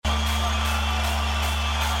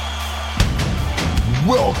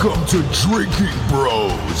Welcome to Drinking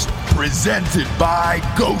Bros, presented by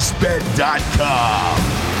GhostBed.com.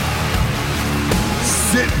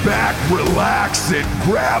 Sit back, relax, and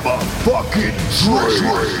grab a fucking drink.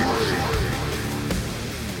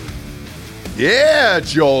 Yeah,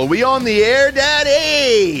 Joel, we on the air,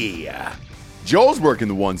 Daddy? Joel's working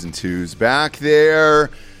the ones and twos back there.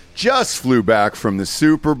 Just flew back from the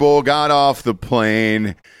Super Bowl, got off the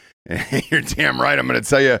plane. You're damn right, I'm going to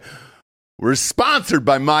tell you, we're sponsored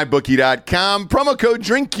by MyBookie.com. Promo code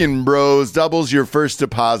Drinking Bros doubles your first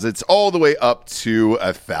deposits all the way up to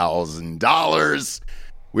 $1,000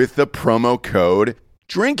 with the promo code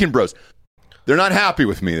Drinking Bros. They're not happy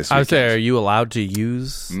with me this week. I would say, are you allowed to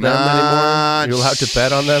use them anymore? Are you allowed to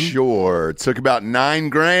bet on them? Sure. Took about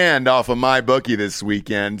 $9,000 off of MyBookie this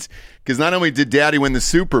weekend because not only did Daddy win the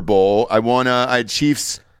Super Bowl, I had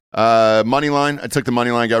Chiefs money line. I took the money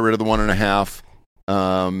line, got rid of the 1.5.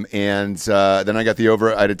 And then I got the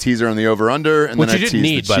over. I had a teaser on the over-under, and Which then I you teased didn't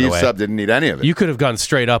need, the by the Chiefs way. up. Didn't need any of it. You could have gone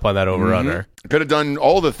straight up on that over-under. Could have done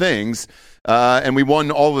all the things, and we won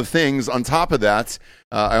all the things. On top of that,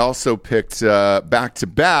 I also picked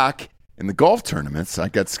back-to-back in the golf tournaments. I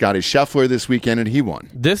got Scotty Scheffler this weekend, and he won.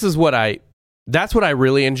 That's what I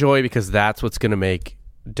really enjoy because that's what's going to make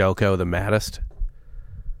Delco the maddest.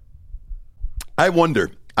 I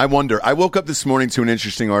wonder. I woke up this morning to an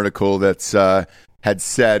interesting article that had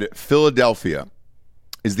said Philadelphia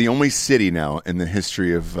is the only city now in the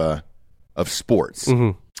history of sports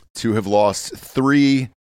to have lost 3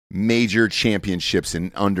 major championships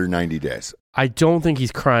in under 90 days. I don't think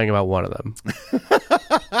he's crying about one of them.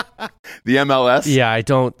 The MLS? Yeah, I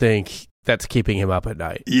don't think that's keeping him up at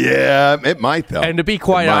night. Yeah, it might, though. And to be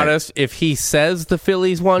quite honest, if he says the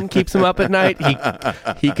Phillies one keeps him up at night,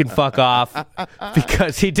 he can fuck off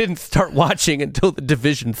because he didn't start watching until the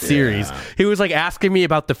division series. Yeah. He was like asking me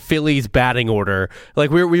about the Phillies batting order.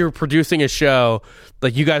 Like we were producing a show,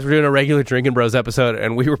 like you guys were doing a regular Drinking Bros episode,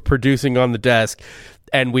 and we were producing on the desk.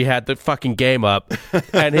 And we had the fucking game up.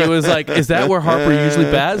 And he was like, is that where Harper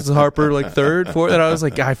usually bats? Is Harper like third, fourth? And I was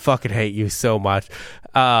like, I fucking hate you so much.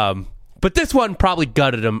 But this one probably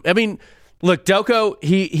gutted him. I mean, look, Delco,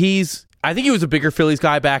 I think he was a bigger Phillies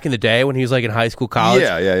guy back in the day when he was like in high school, college.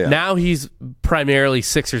 Yeah. Now he's primarily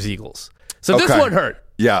Sixers, Eagles. So this one hurt.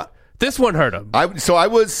 Yeah. This one hurt him. I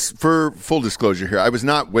was, for full disclosure here, I was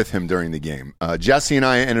not with him during the game. Jesse and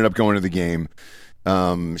I ended up going to the game.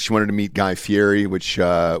 She wanted to meet Guy Fieri, which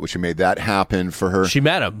made that happen for her. She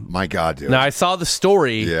met him. My God, dude. Now I saw the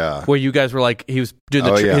story where you guys were like, he was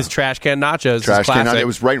doing his trash can nachos. Trash can nachos. It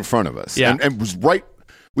was right in front of us. Yeah. And it was right.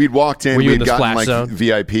 We'd walked in. We'd gotten like zone?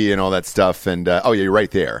 VIP and all that stuff. And you're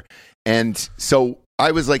right there. And so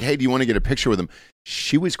I was like, hey, do you want to get a picture with him?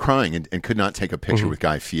 She was crying and could not take a picture with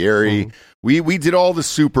Guy Fieri. We did all the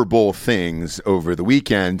Super Bowl things over the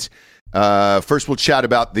weekend. First, we'll chat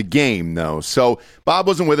about the game, though. So Bob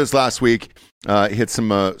wasn't with us last week. He had some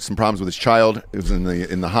problems with his child. He was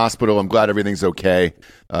in the hospital. I'm glad everything's okay.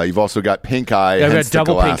 You've also got pink eye. Yeah, I've got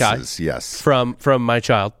double pink eye. Yes, from my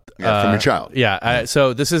child. Yeah, from your child. Yeah.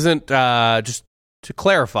 So this isn't just to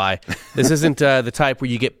clarify. This isn't the type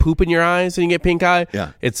where you get poop in your eyes and you get pink eye.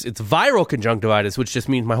 Yeah. It's viral conjunctivitis, which just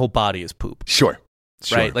means my whole body is poop. Sure.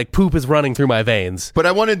 Right, like poop is running through my veins. But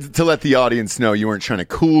I wanted to let the audience know you weren't trying to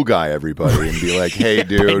cool guy everybody and be like, "Hey,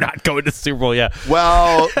 dude, by not going to Super Bowl." Yeah.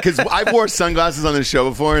 Well, because I wore sunglasses on the show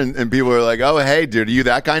before, and people were like, "Oh, hey, dude, are you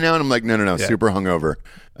that guy now?" And I'm like, "No, Yeah. super hungover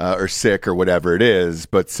or sick or whatever it is."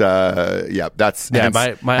 But that's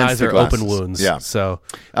my eyes are open wounds. Yeah. So,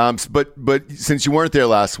 but since you weren't there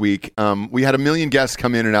last week, we had a million guests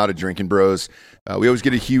come in and out of Drinking Bros. We always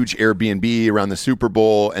get a huge Airbnb around the Super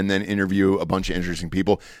Bowl and then interview a bunch of interesting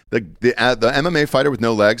people. The MMA fighter with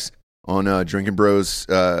no legs on Drinking Bros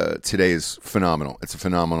today is phenomenal. It's a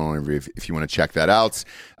phenomenal interview if you want to check that out.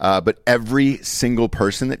 But every single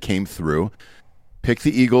person that came through picked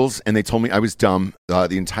the Eagles, and they told me I was dumb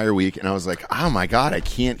the entire week. And I was like, oh, my God, I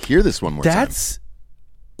can't hear this one more time.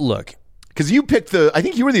 Look. Because you picked I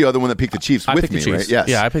think you were the other one that picked the Chiefs with me, right? Yes.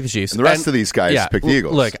 Yeah, I picked the Chiefs. And the rest of these guys picked the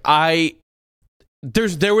Eagles. Look,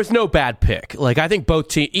 there was no bad pick. Like, I think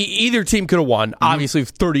both either team could have won. Obviously,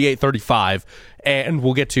 38-35, and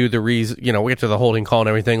we'll get to the reason. We'll get to the holding call and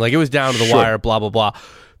everything. Like, it was down to the wire. Blah blah blah.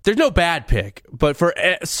 There's no bad pick, but for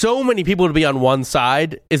so many people to be on one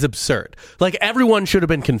side is absurd. Like, everyone should have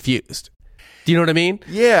been confused. Do you know what I mean?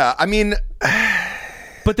 Yeah, I mean,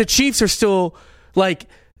 but the Chiefs are still like.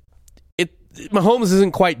 Mahomes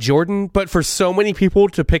isn't quite Jordan, but for so many people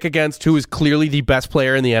to pick against who is clearly the best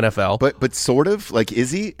player in the NFL. But sort of, like,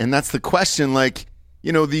 is he? And that's the question, like,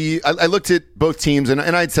 I looked at both teams, and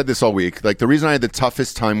I had said this all week. Like, the reason I had the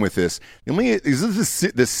toughest time with this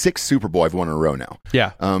is the sixth Super Bowl I've won in a row now.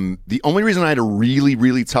 Yeah. The only reason I had a really,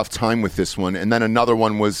 really tough time with this one, and then another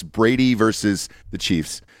one was Brady versus the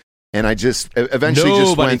Chiefs. And I just eventually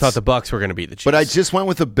Nobody thought the Bucs were going to beat the Chiefs. But I just went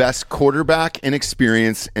with the best quarterback and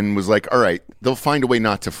experience and was like, all right, they'll find a way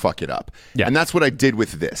not to fuck it up. Yeah. And that's what I did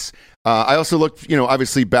with this. I also looked,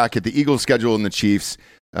 obviously back at the Eagles' schedule and the Chiefs.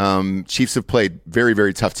 Chiefs have played very,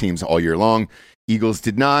 very tough teams all year long. Eagles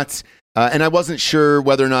did not. And I wasn't sure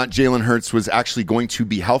whether or not Jalen Hurts was actually going to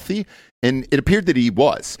be healthy. And it appeared that he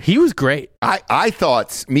was. He was great. I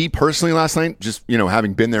thought, me personally last night, just,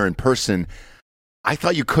 having been there in person, I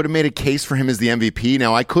thought you could have made a case for him as the MVP.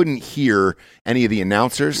 Now, I couldn't hear any of the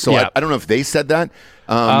announcers, so I don't know if they said that.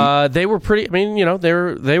 They were pretty,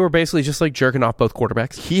 they were basically just like jerking off both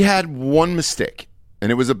quarterbacks. He had one mistake,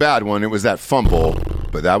 and it was a bad one. It was that fumble,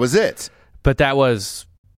 but that was it. But that was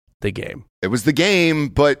the game. It was the game,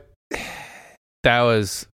 but that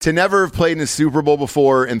was... To never have played in a Super Bowl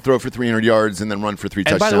before and throw for 300 yards and then run for 3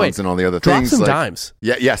 touchdowns and all the other things. Drop some dimes.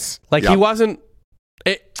 Yeah, yes. He wasn't...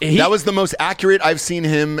 that was the most accurate I've seen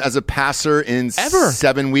him as a passer in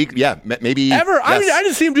 7 weeks. Yeah, maybe ever. Yes. I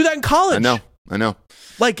didn't see him do that in college. I know.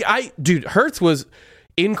 Hurts was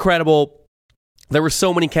incredible. There were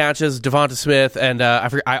so many catches. Devonta Smith and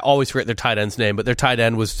I always forget their tight end's name, but their tight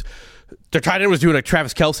end was doing a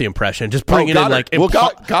Travis Kelce impression, just bringing in like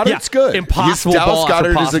Goddard's good. Impossible Dallas ball.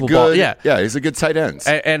 Goddard is a good ball. he's a good tight end.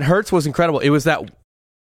 And Hurts was incredible. It was that.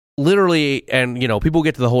 Literally, and people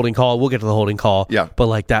get to the holding call. We'll get to the holding call. Yeah. But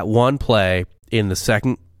like that one play in the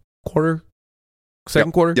second quarter,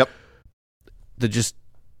 Yep. The just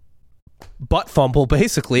butt fumble,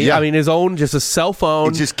 basically. Yeah. I mean, his own, just a cell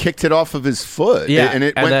phone. He just kicked it off of his foot. Yeah. And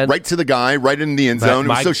it went right to the guy, right in the end zone. It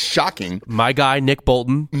was so shocking. My guy, Nick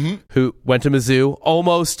Bolton, who went to Mizzou,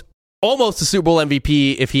 almost a Super Bowl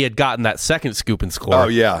MVP if he had gotten that second scoop and score. Oh,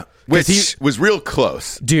 yeah. Which was real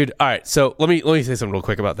close. Dude, all right. So let me say something real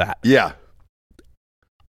quick about that. Yeah.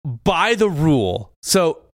 By the rule,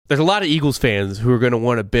 so there's a lot of Eagles fans who are going to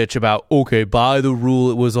want to bitch about, okay, by the rule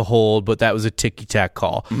it was a hold, but that was a ticky-tack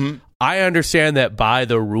call. Mm-hmm. I understand that by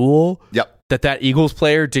the rule, that Eagles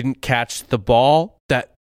player didn't catch the ball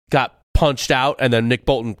that got punched out, and then Nick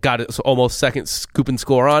Bolton got it almost second scoop and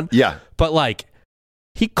score on. Yeah. But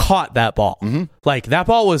he caught that ball. Mm-hmm. That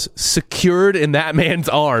ball was secured in that man's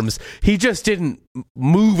arms. He just didn't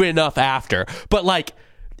move enough after. But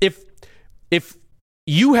if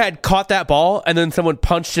you had caught that ball and then someone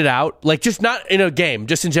punched it out, just not in a game,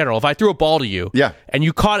 just in general, if I threw a ball to you and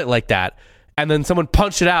you caught it like that, and then someone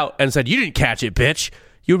punched it out and said, you didn't catch it, bitch,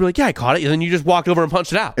 you would be like, yeah, I caught it. And then you just walked over and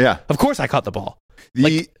punched it out. Yeah. Of course I caught the ball.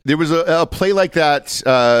 There was a play like that,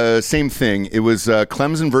 same thing. It was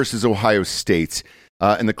Clemson versus Ohio State.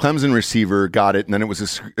 And the Clemson receiver got it, and then it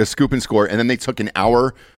was a scoop and score, and then they took an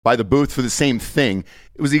hour by the booth for the same thing.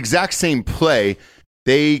 It was the exact same play.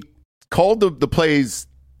 They called the plays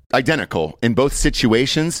identical in both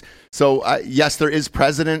situations. So, yes, there is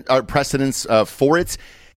precedence for it,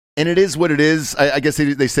 and it is what it is. I guess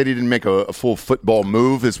they said he didn't make a full football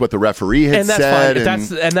move, is what the referee had said.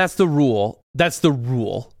 And that's the rule. That's the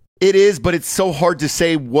rule. It is, but it's so hard to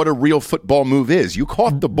say what a real football move is. You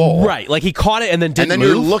caught the ball. Right. He caught it and then didn't move. And then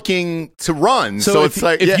you're looking to run. So it's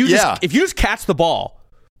if you just catch the ball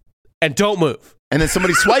and don't move. And then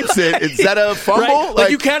somebody swipes it, is that a fumble?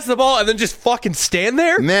 Right? You catch the ball and then just fucking stand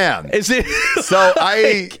there? Man. Is it? So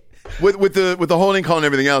with the holding call and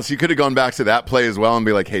everything else, you could have gone back to that play as well and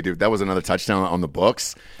be like, hey, dude, that was another touchdown on the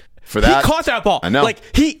books. For that, he caught that ball. I know.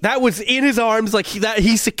 That was in his arms.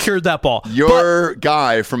 He secured that ball. Your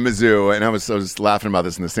guy from Mizzou, and I was laughing about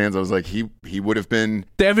this in the stands. I was like, he would have been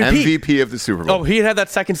the MVP of the Super Bowl. Oh, he had that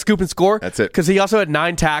second scoop and score. That's it. Because he also had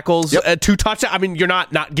 9 tackles, 2 touchdowns. I mean, you're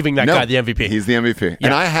not giving that guy the MVP. He's the MVP. Yeah.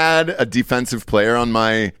 And I had a defensive player on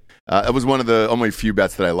my. It was one of the only few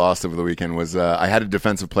bets that I lost over the weekend. Was I had a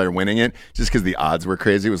defensive player winning it just because the odds were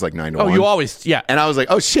crazy. It was 9-1. Oh, you always, yeah. And I was like,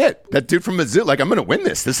 oh shit, that dude from Mizzou, I'm going to win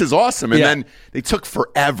this. This is awesome. And then they took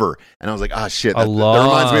forever, and I was like, oh shit, that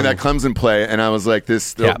reminds me of that Clemson play. And I was like,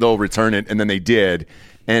 they'll return it, and then they did.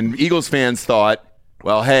 And Eagles fans thought,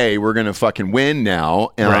 well, hey, we're going to fucking win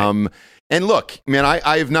now. Right. And look, man,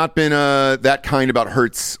 I have not been that kind about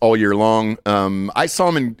Hurts all year long. I saw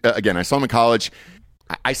him in college.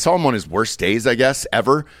 I saw him on his worst days, I guess,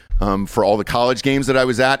 ever. For all the college games that I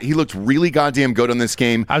was at, he looked really goddamn good on this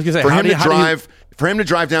game. I was going to say, for him to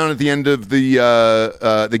drive down at the end of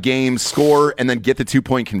the game, score, and then get the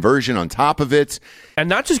 2-point conversion on top of it, and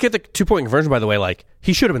not just get the 2-point conversion. By the way,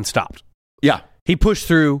 he should have been stopped. Yeah, He pushed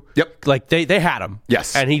through. Yep. Like, they had him.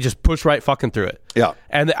 Yes. And he just pushed right fucking through it. Yeah.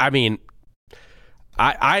 And, I mean,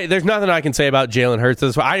 I there's nothing I can say about Jalen Hurts.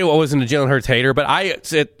 I wasn't a Jalen Hurts hater, but I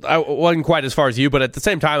wasn't quite as far as you. But at the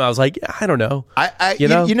same time, I was like, I don't know.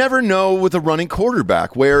 You never know with a running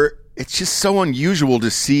quarterback where it's just so unusual to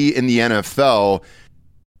see in the NFL.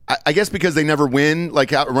 I guess because they never win,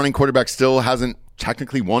 like a running quarterback still hasn't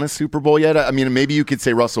technically won a Super Bowl yet. I mean, maybe you could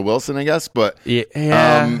say Russell Wilson, I guess, but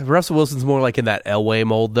Russell Wilson's more like in that Elway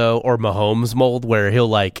mold though, or Mahomes mold, where he'll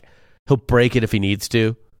break it if he needs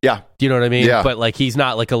to. Yeah. Do you know what I mean? Yeah. But like he's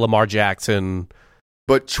not like a Lamar Jackson.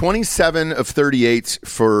 But 27 of 38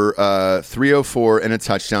 for 304 and a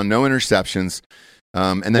touchdown, no interceptions.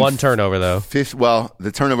 And then one turnover though.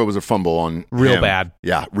 The turnover was a fumble on real him. bad.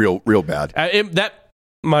 Yeah, real bad. That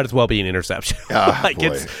might as well be an interception. Boy.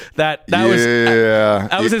 It's that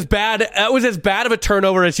was as bad. That was as bad of a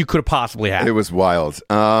turnover as you could have possibly had. It was wild.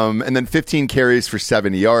 And then 15 carries for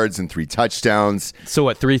 70 yards and 3 touchdowns. So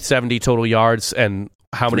what? 370 total yards and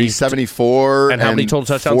how many? 374 and how many total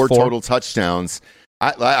touchdowns? 4 total touchdowns.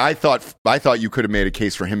 I thought you could have made a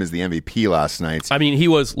case for him as the MVP last night. I mean, he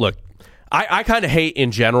was. Look, I kind of hate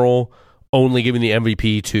in general only giving the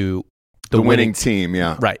MVP to the winning team.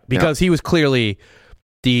 Yeah, right, because he was clearly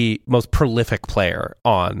the most prolific player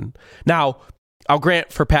on. Now, I'll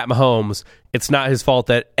grant for Pat Mahomes, it's not his fault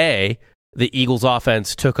that A, the Eagles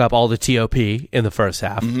offense took up all the TOP in the first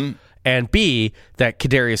half, and B, that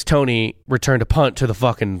Kadarius Toney returned a punt to the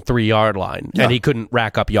fucking 3-yard line, and he couldn't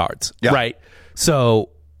rack up yards, right?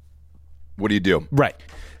 So, what do you do? Right.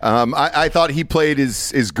 I thought he played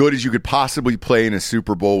as good as you could possibly play in a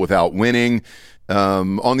Super Bowl without winning.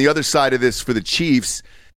 On the other side of this, for the Chiefs,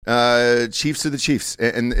 Chiefs are the Chiefs,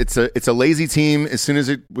 and it's a lazy team. As soon as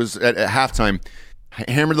it was at halftime,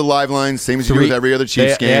 hammered the live line, same as you do with every other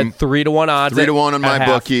Chiefs game. They had 3-1 odds. 3-1 on my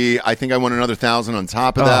bookie. I think I won another 1,000 on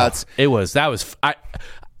top of that.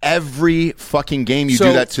 Every fucking game you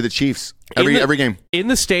do that to the Chiefs. Every game. In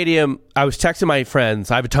the stadium, I was texting my friends.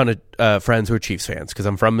 I have a ton of friends who are Chiefs fans because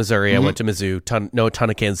I'm from Missouri. I went to Mizzou. Know a ton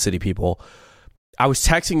of Kansas City people. I was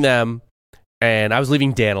texting them, and I was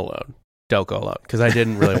leaving Dan alone. Delco alone because I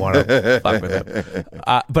didn't really want to fuck with him.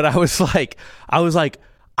 But I was like,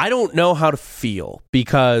 I don't know how to feel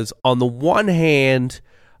because on the one hand,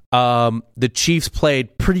 the Chiefs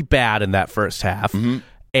played pretty bad in that first half,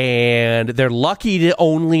 and they're lucky to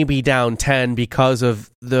only be down 10 because of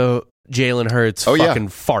the Jalen Hurts fucking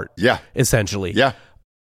fart. Yeah, essentially. Yeah.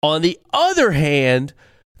 On the other hand,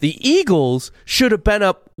 the Eagles should have been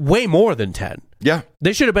up way more than 10. Yeah,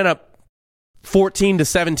 they should have been up 14 to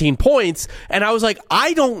 17 points, and I was like,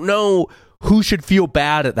 I don't know who should feel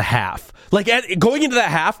bad at the half. Like going into that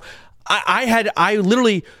half, I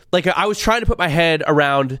literally I was trying to put my head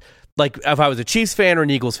around like if I was a Chiefs fan or an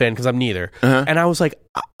Eagles fan because I'm neither, and I was like,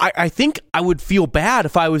 I think I would feel bad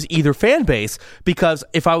if I was either fan base because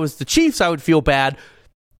if I was the Chiefs, I would feel bad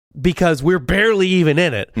because we're barely even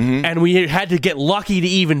in it, and we had to get lucky to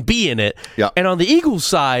even be in it. Yeah. And on the Eagles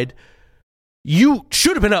side, you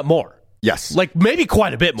should have been up more. Yes. Like maybe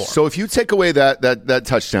quite a bit more. So if you take away that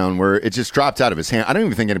touchdown where it just dropped out of his hand, I don't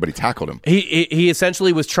even think anybody tackled him. He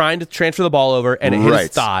essentially was trying to transfer the ball over and it hit his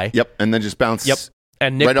thigh. Yep. And then just bounced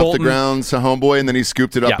and Nick right Bolton, off the ground to homeboy, and then he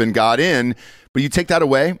scooped it up and got in. But you take that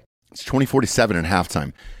away, it's 24-7 at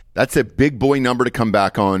halftime. That's a big boy number to come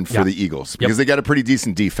back on for the Eagles because they got a pretty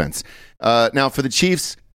decent defense. Now for the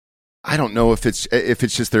Chiefs, I don't know if it's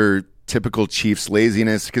just their typical Chiefs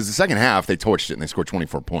laziness because the second half they torched it and they scored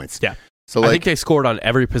 24 points. Yeah. So I think they scored on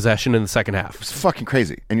every possession in the second half. It's fucking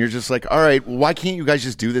crazy. And you're just like, all right, why can't you guys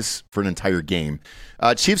just do this for an entire game?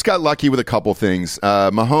 Chiefs got lucky with a couple things.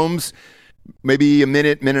 Mahomes, maybe a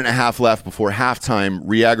minute and a half left before halftime,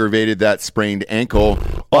 re-aggravated that sprained ankle.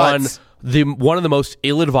 On one of the most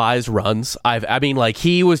ill-advised runs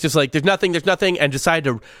he was just like, there's nothing, and decided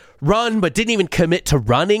to run, but didn't even commit to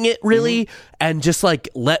running it really, and just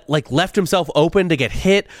left himself open to get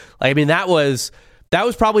hit. That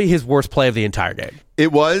was probably his worst play of the entire game.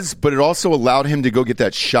 It was, but it also allowed him to go get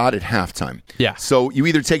that shot at halftime. Yeah. So you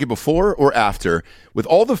either take it before or after. With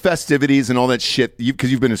all the festivities and all that shit, because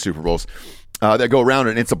you've been to Super Bowls, that go around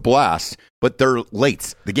it, and it's a blast, but they're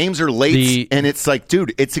late. The games are late, and it's like,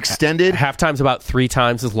 dude, it's extended. Halftime's about 3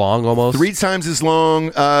 times as long almost. 3 times as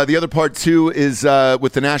long. The other part, too, is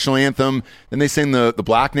with the national anthem. Then they sang the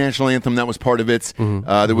black national anthem. That was part of it.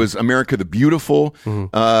 There was America the Beautiful.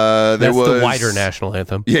 That's the wider national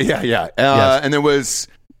anthem. Yeah. Yes. And there was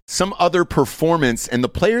some other performance, and the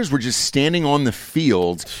players were just standing on the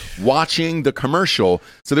field watching the commercial.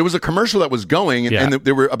 So there was a commercial that was going, and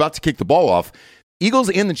they were about to kick the ball off. Eagles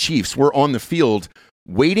and the Chiefs were on the field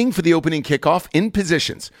waiting for the opening kickoff in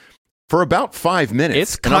positions for about 5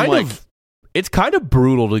 minutes. It's kind of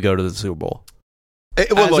brutal to go to the Super Bowl.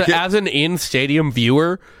 As an in-stadium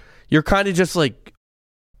viewer, you're kind of just like,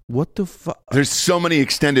 what the fuck? There's so many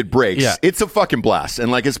extended breaks. Yeah. It's a fucking blast.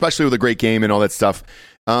 And like, especially with a great game and all that stuff.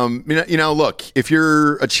 Look, if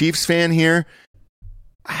you're a Chiefs fan here,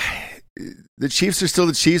 the Chiefs are still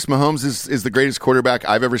the Chiefs. Mahomes is the greatest quarterback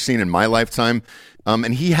I've ever seen in my lifetime.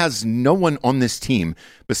 And he has no one on this team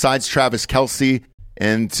besides Travis Kelce.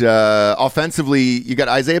 And offensively, you got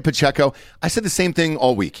Isaiah Pacheco. I said the same thing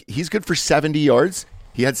all week. He's good for 70 yards.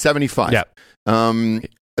 He had 75. Yeah.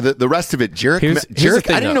 The rest of it, Jerick. Here's the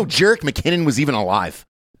thing, I didn't know Jerick McKinnon was even alive.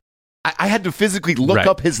 I had to physically look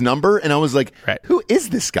up his number, and I was like, who is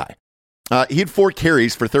this guy? He had 4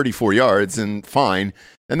 carries for 34 yards, and fine.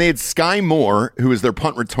 Then they had Sky Moore, who was their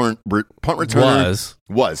punt returner.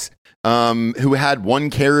 Who had 1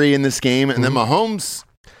 carry in this game, and then Mahomes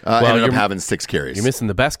ended up having 6 carries. You're missing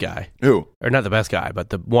the best guy. Who? Or not the best guy,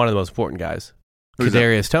 but one of the most important guys.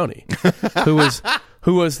 Kadarius Toney,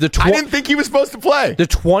 who was the I didn't think he was supposed to play. The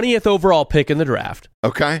 20th overall pick in the draft.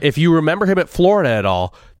 Okay. If you remember him at Florida at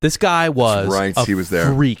all, this guy was he was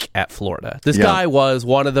there. Freak at Florida. This guy was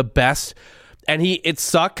one of the best, and it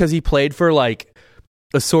sucked because he played for like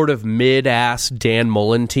a sort of mid-ass Dan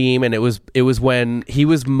Mullen team, and it was when he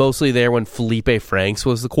was mostly there when Felipe Franks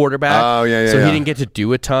was the quarterback. Oh, yeah. So he didn't get to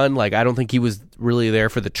do a ton. Like, I don't think he was really there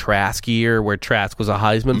for the Trask year where Trask was a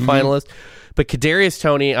Heisman finalist. But Kadarius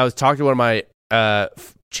Toney, I was talking to one of my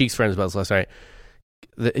Cheeks friends about this last night.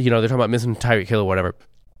 They're talking about missing Tyreek Hill or whatever.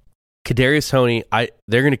 Kadarius Toney,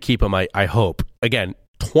 they're going to keep him, I hope. Again,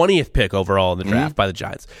 20th pick overall in the draft by the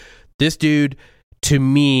Giants. This dude, to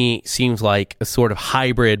me, seems like a sort of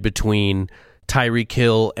hybrid between Tyreek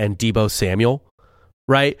Hill and Deebo Samuel,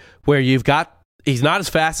 right? Where he's not as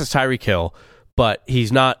fast as Tyreek Hill, but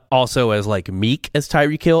he's not also as like meek as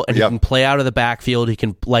Tyreek Hill, and he can play out of the backfield. He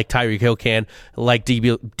can, like Tyreek Hill can, like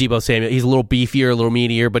Deebo Samuel. He's a little beefier, a little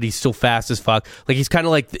meatier, but he's still fast as fuck. Like he's kind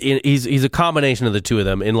of like he's a combination of the two of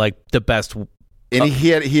them in like the best. And he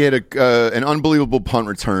had an unbelievable punt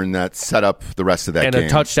return that set up the rest of that game. And a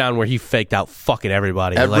touchdown where he faked out fucking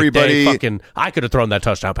everybody. I could have thrown that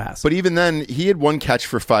touchdown pass. But even then, he had 1 catch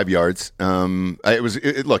for 5 yards.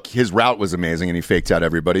 Look, his route was amazing, and he faked out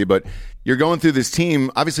everybody. But you're going through this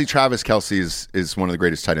team. Obviously, Travis Kelce is one of the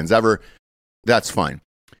greatest tight ends ever. That's fine.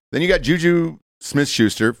 Then you got Juju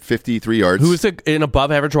Smith-Schuster, 53 yards. Who is an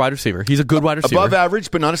above-average wide receiver. He's a good wide receiver. Above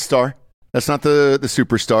average, but not a star. That's not the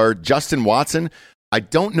superstar. Justin Watson, I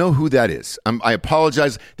don't know who that is. I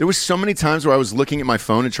apologize. There was so many times where I was looking at my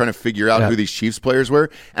phone and trying to figure out who these Chiefs players were.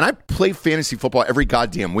 And I play fantasy football every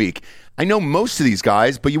goddamn week. I know most of these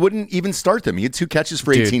guys, but you wouldn't even start them. He had 2 catches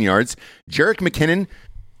for 18 yards. Jerick McKinnon,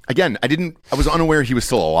 again, I was unaware he was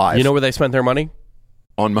still alive. You know where they spent their money?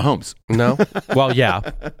 On Mahomes. No? Well, yeah.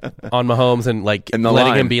 On Mahomes and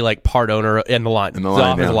letting him be like part owner in the line. In the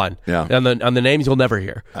line. Yeah. And on the names you'll never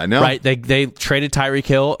hear. I know. Right? They traded Tyreek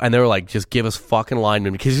Hill and they were like, just give us fucking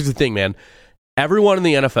linemen. Because here's the thing, man. Everyone in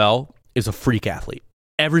the NFL is a freak athlete.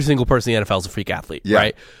 Every single person in the NFL is a freak athlete. Yeah.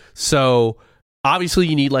 Right? So obviously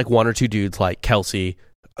you need like 1 or 2 dudes like Kelce.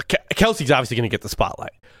 Kelce's obviously going to get the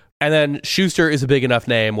spotlight. And then Schuster is a big enough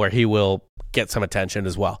name where he will get some attention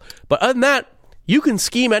as well. But other than that, you can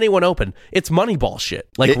scheme anyone open. It's Moneyball shit.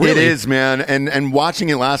 Like really. It is, man. And watching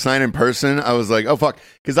it last night in person, I was like, oh, fuck.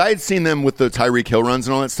 Because I had seen them with the Tyreek Hill runs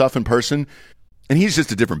and all that stuff in person. And he's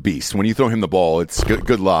just a different beast. When you throw him the ball, it's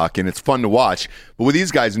good luck, and it's fun to watch. But with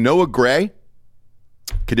these guys, Noah Gray,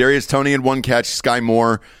 Kadarius Toney had 1 catch, Sky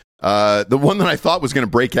Moore. The one that I thought was going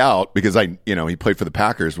to break out because he played for the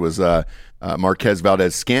Packers was Marquez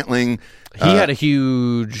Valdez-Scantling. He had a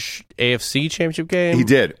huge AFC championship game. He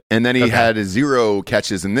did. And then he had 0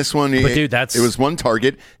 catches in this one. But dude, it was 1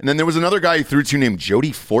 target. And then there was another guy he threw to named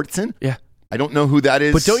Jody Fortson. Yeah. I don't know who that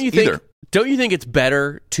is. But don't you think it's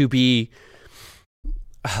better to be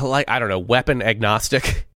like, I don't know, weapon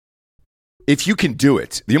agnostic? If you can do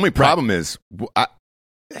it. The only problem is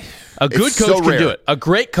a good coach can do it. A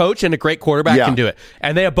great coach and a great quarterback can do it.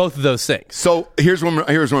 And they have both of those things. So here's where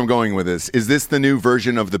I'm going with this. Is this the new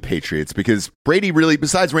version of the Patriots? Because Brady really,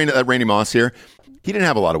 besides Randy Moss here, he didn't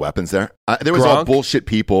have a lot of weapons there. There was all bullshit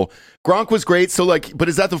people. Gronk was great. So but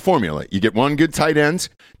is that the formula? You get 1 good tight end,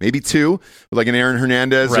 maybe 2, like an Aaron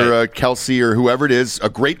Hernandez or a Kelce or whoever it is, a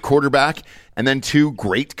great quarterback, and then 2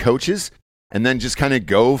 great coaches. And then just kind of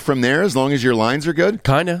go from there as long as your lines are good?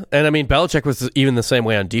 Kind of. And I mean, Belichick was even the same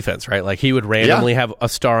way on defense, right? Like, he would randomly have a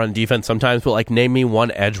star on defense sometimes, but, like, name me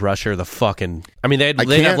 1 edge rusher, I mean, they'd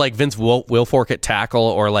have, like, Vince Wilfork at tackle,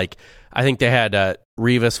 or, like, I think they had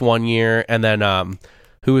Revis one year, and then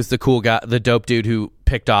who was the cool guy, the dope dude who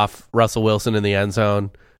picked off Russell Wilson in the end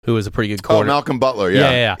zone, who was a pretty good corner. Oh, Malcolm Butler,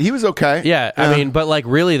 Yeah. He was okay. Yeah, I mean, but like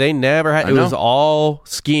really, they never had. It was all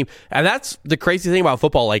scheme, and that's the crazy thing about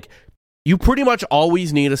football. Like, you pretty much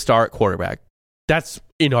always need a star at quarterback. That's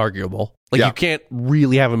inarguable. Like, you can't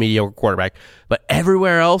really have a mediocre quarterback, but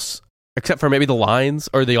everywhere else, except for maybe the lines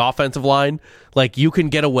or the offensive line, like, you can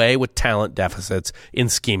get away with talent deficits in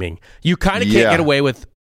scheming. You kind of can't get away with,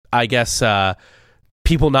 I guess,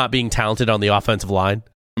 people not being talented on the offensive line.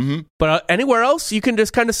 Mm-hmm. But anywhere else, you can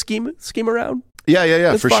just kind of scheme around. Yeah,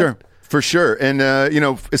 It's fun. for sure. And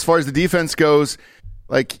as far as the defense goes,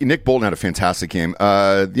 like, Nick Bolton had a fantastic game.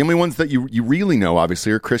 The only ones that you really know,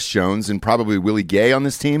 obviously, are Chris Jones and probably Willie Gay on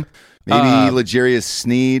this team. Maybe L'Jarius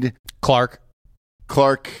Sneed, Clark,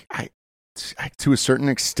 to a certain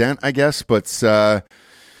extent, I guess. But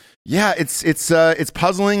it's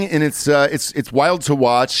puzzling, and it's wild to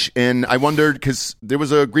watch. And I wondered, because there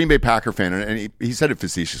was a Green Bay Packer fan, and he said it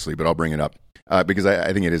facetiously, but I'll bring it up because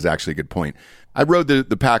I think it is actually a good point. I rode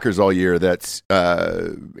the Packers all year that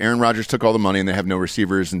Aaron Rodgers took all the money and they have no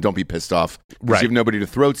receivers, and don't be pissed off because you have nobody to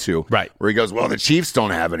throw to. Right. Where he goes, well, the Chiefs don't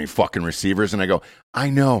have any fucking receivers. And I go, I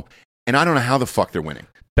know. And I don't know how the fuck they're winning.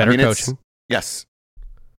 Better coaching. Yes.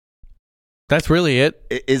 That's really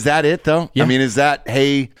it. Is that it, though? Yeah. I mean, is that,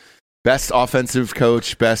 hey, best offensive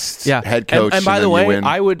coach, best head coach? And by the way,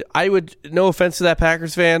 I would, no offense to that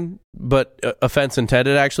Packers fan, but offense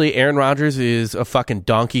intended, actually. Aaron Rodgers is a fucking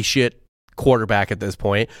donkey shit quarterback at this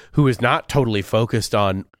point who is not totally focused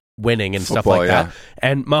on winning and Football, stuff like that.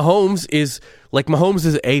 And Mahomes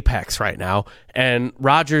is apex right now, and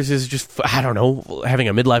Rodgers is just, I don't know, having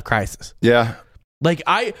a midlife crisis. Yeah. Like,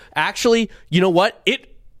 I actually, you know what?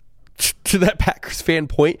 To that Packers fan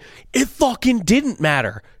point, it fucking didn't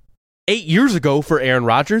matter 8 years ago for Aaron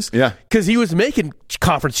Rodgers. Yeah. Because he was making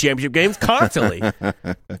conference championship games constantly.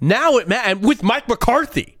 Now it matters with Mike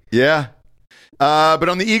McCarthy. Yeah. But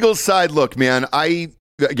on the Eagles side, look, man,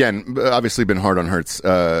 again, obviously been hard on Hurts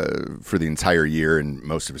for the entire year and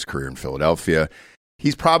most of his career in Philadelphia.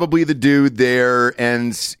 He's probably the dude there.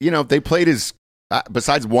 And, they played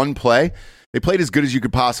besides one play, they played as good as you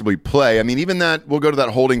could possibly play. I mean, even that, we'll go to that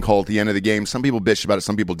holding call at the end of the game. Some people bitched about it,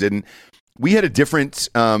 some people didn't. We had a different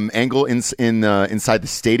angle inside the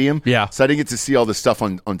stadium. Yeah. So I didn't get to see all this stuff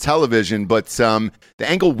on television. But the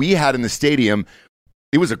angle we had in the stadium,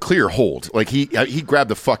 it was a clear hold. Like, he grabbed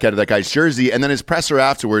the fuck out of that guy's jersey. And then his presser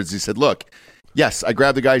afterwards, he said, look, yes, I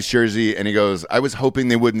grabbed the guy's jersey. And he goes, I was hoping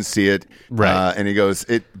they wouldn't see it. Right. And he goes,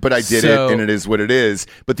 but I did it, and it is what it is.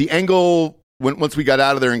 But the angle, once we got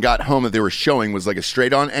out of there and got home, that they were showing was like a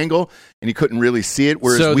straight-on angle, and you couldn't really see it.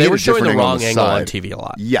 Whereas so we they had were a showing the different wrong angle on side. TV a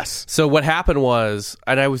lot. Yes. So what happened was,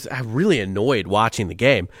 and I was really annoyed watching the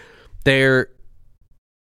game. Juju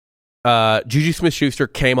Smith-Schuster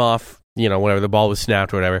came off, whatever, the ball was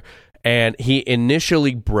snapped or whatever, and he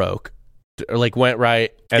initially broke, like went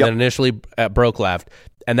right, and then initially broke left,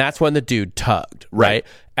 and that's when the dude tugged, right?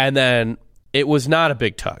 And then it was not a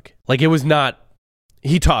big tug. Like, it was not.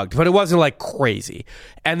 He tugged, but it wasn't like crazy.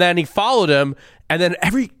 And then he followed him, and then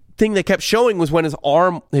everything they kept showing was when he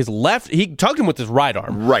tugged him with his right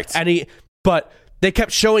arm. Right. But they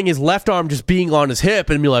kept showing his left arm just being on his hip,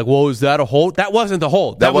 and be like, whoa, is that a hold? That wasn't the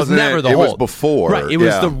hold. That was never the hold. It was before. Right. It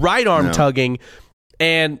was the right arm tugging.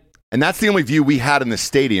 And that's the only view we had in the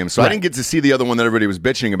stadium. So I didn't get to see the other one that everybody was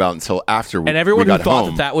bitching about until after we got home. And everyone who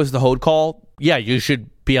thought that was the hold call, yeah, you should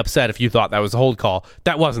be upset if you thought that was the hold call.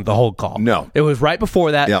 That wasn't the hold call. No. It was right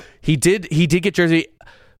before that. Yep. He did get jersey.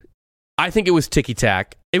 I think it was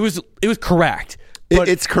ticky-tack. It was correct. But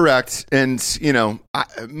It's correct. And,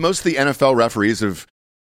 most of the NFL referees have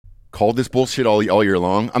called this bullshit all year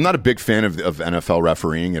long. I'm not a big fan of NFL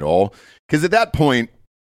refereeing at all. Because at that point,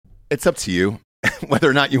 it's up to you whether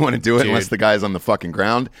or not you want to do it, unless the guy's on the fucking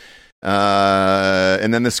ground.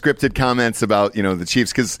 And then the scripted comments about, the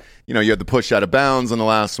Chiefs, because, you had the push out of bounds on the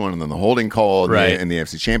last one, and then the holding call in the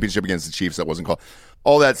AFC Championship against the Chiefs that wasn't called.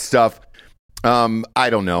 All that stuff. I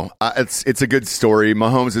don't know. It's a good story.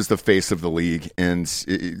 Mahomes is the face of the league. And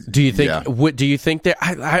do you think, do you think that,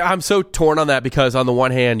 I'm so torn on that, because on the one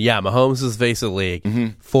hand, Mahomes is the face of the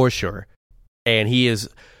league for sure. And he is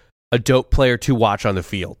a dope player to watch on the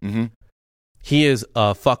field. Mm-hmm. He is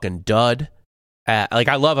a fucking dud.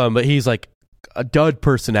 I love him, but he's like a dud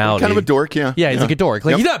personality. Kind of a dork, yeah. Yeah, he's like a dork.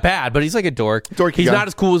 Like, he's not bad, but he's like a dork. He's not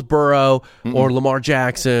as cool as Burrow or Lamar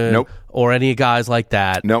Jackson or any guys like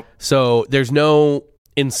that. Nope. So there's no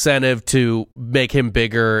incentive to make him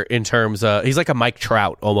bigger in terms of, he's like a Mike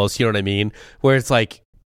Trout almost, you know what I mean? Where it's like,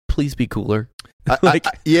 please be cooler. And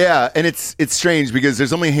it's strange because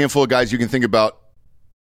there's only a handful of guys you can think about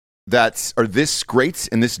that are this great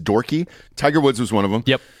and this dorky. Tiger Woods was one of them.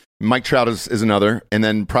 Yep. Mike Trout is another, and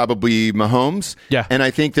then probably Mahomes. Yeah. And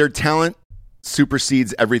I think their talent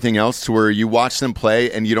supersedes everything else to where you watch them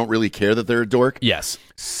play and you don't really care that they're a dork. Yes.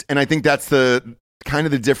 And I think that's the kind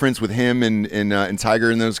of the difference with him and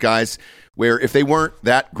Tiger and those guys, where if they weren't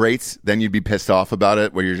that great, then you'd be pissed off about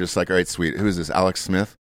it, where you're just like, all right, sweet. Who is this? Alex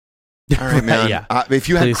Smith? All right, man. Yeah. If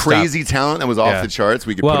you had Please crazy talent that was off the charts,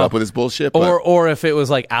 we could put up with his bullshit. But. Or if it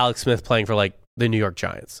was like Alex Smith playing for like the New York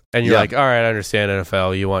Giants, and you're like, all right, I understand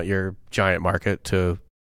NFL. You want your giant market to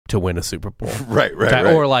win a Super Bowl. Right.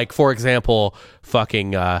 Or like, for example,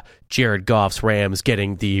 fucking Jared Goff's Rams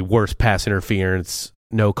getting the worst pass interference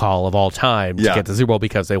no call of all time to get the Super Bowl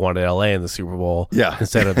because they wanted LA in the Super Bowl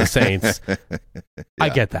instead of the Saints. I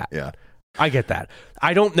get that. Yeah. I get that.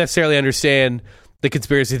 I don't necessarily understand the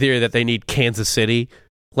conspiracy theory that they need Kansas City,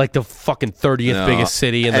 like the fucking 30th biggest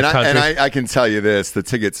city in the country. And I can tell you this, the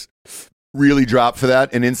tickets really dropped for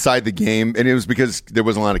that, and inside the game, and it was because there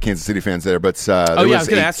wasn't a lot of Kansas City fans there, but I was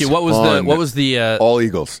going to ask you, what was the all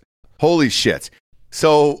Eagles. Holy shit.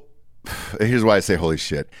 So here's why I say holy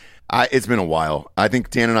shit. It's been a while. I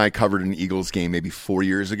think Dan and I covered an Eagles game maybe 4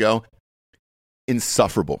 years ago.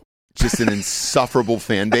 Insufferable. Just an insufferable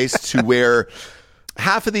fan base to where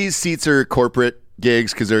half of these seats are corporate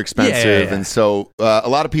gigs because they're expensive, and so a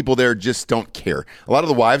lot of people there just don't care. A lot of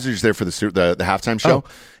the wives are just there for the halftime show,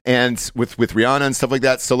 and with Rihanna and stuff like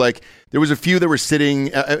that. So like there was a few that were sitting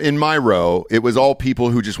in my row. It was all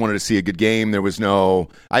people who just wanted to see a good game. There was I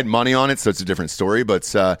had money on it, so it's a different story.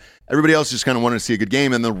 But everybody else just kind of wanted to see a good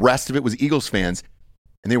game, and the rest of it was Eagles fans.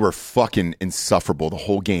 And they were fucking insufferable the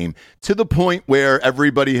whole game, to the point where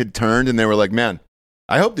everybody had turned and they were like, man,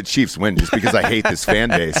 I hope the Chiefs win just because I hate this fan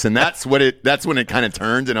base. And that's when it kind of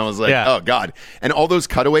turned, and I was like, oh God. And all those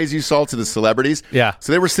cutaways you saw to the celebrities. Yeah.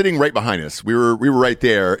 So they were sitting right behind us. We were right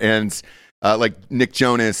there. And like Nick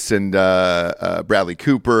Jonas and Bradley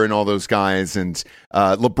Cooper and all those guys. And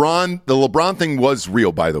the LeBron thing was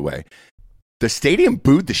real, by the way. The stadium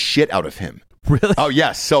booed the shit out of him. Really? Oh,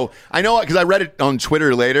 yes. So I know, because I read it on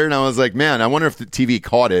Twitter later, and I was like, man, I wonder if the TV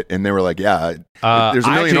caught it. And they were like, yeah. There's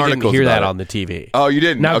a million I articles didn't hear about that it. on the TV. Oh, you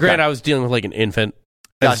didn't? Now, okay. granted, I was dealing with like an infant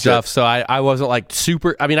and stuff, so I wasn't like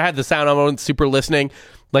super. I mean, I had the sound on, I wasn't super listening.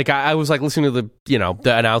 Like I was like listening to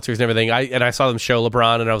the announcers and everything. I saw them show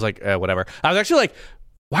LeBron, and I was like, whatever. I was actually like,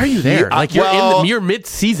 why are you there? Like you're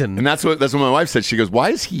mid-season, and that's what my wife said. She goes,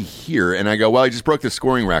 why is he here? And I go, well, he just broke the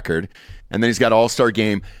scoring record, and then he's got All-Star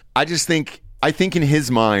game. I think in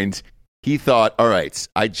his mind, he thought, all right,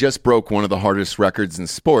 I just broke one of the hardest records in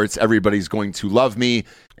sports. Everybody's going to love me,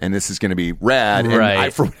 and this is going to be rad. Right.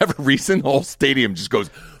 And for whatever reason, the whole stadium just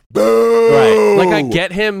goes, boo! Right. Like, I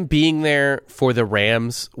get him being there for the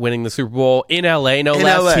Rams winning the Super Bowl in L.A., no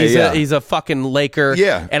less. He's a fucking Laker.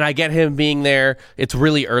 Yeah. And I get him being there. It's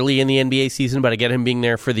really early in the NBA season, but I get him being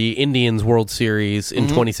there for the Indians World Series in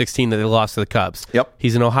 2016 that they lost to the Cubs. Yep.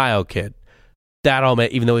 He's an Ohio kid. That all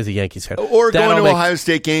even though he's a Yankees fan. Or going to Ohio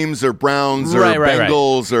State games or Browns or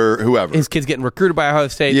Bengals or whoever. His kid's getting recruited by Ohio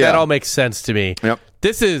State. Yeah. That all makes sense to me. Yep.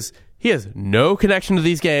 He has no connection to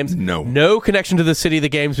these games. No connection to the city the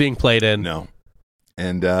game's being played in. No.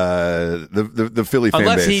 And the Philly fan base.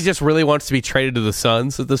 Unless he just really wants to be traded to the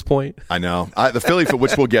Suns at this point. I know. The Philly,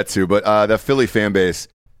 which we'll get to, but the Philly fan base,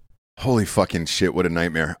 holy fucking shit, what a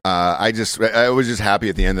nightmare. I was just happy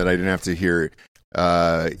at the end that I didn't have to hear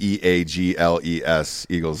EAGLES,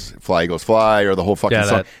 Eagles Fly, or the whole fucking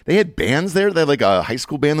song. They had bands there. They had like a high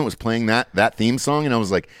school band that was playing that theme song, and I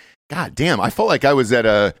was like, God damn, I felt like I was at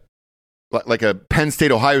a Penn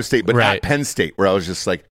State, Ohio State, but at Penn State, where I was just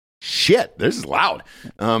like, shit, this is loud.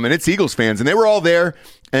 And it's Eagles fans, and they were all there,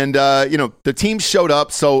 and the team showed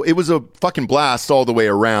up, so it was a fucking blast all the way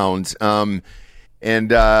around. And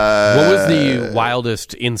what was the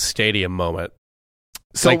wildest in stadium moment?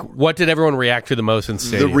 So, like, what did everyone react to the most in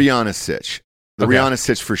stadium? The Rihanna Sitch. Rihanna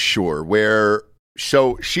Sitch for sure.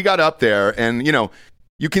 So she got up there, and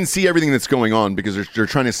you can see everything that's going on because they're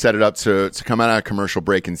trying to set it up to come out of a commercial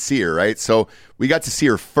break and see her, right? So we got to see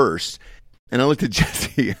her first, and I looked at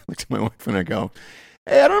Jesse, I looked at my wife, and I go,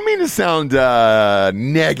 hey, I don't mean to sound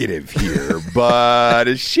negative here, but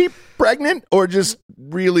is she pregnant or just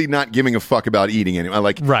really not giving a fuck about eating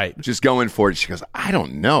anyway? Just going for it. She goes, I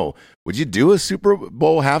don't know. Would you do a Super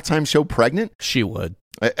Bowl halftime show pregnant? She would.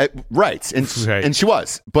 Right. And she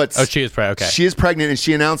was. But she is pregnant. Okay. She is pregnant, and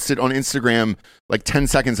she announced it on Instagram like 10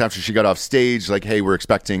 seconds after she got off stage, like, hey, we're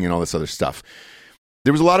expecting, and all this other stuff.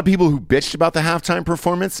 There was a lot of people who bitched about the halftime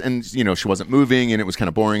performance, and she wasn't moving, and it was kind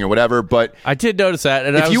of boring or whatever. But I did notice that.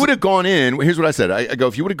 And if you would have gone in, here's what I said. I go,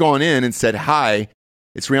 if you would have gone in and said hi,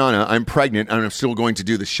 it's Rihanna, I'm pregnant, and I'm still going to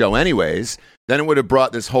do the show anyways, then it would have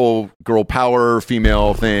brought this whole girl power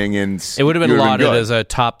female thing, and it would have been lauded good. as a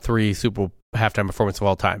top 3 Super Bowl halftime performance of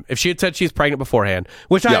all time. If she had said she's pregnant beforehand,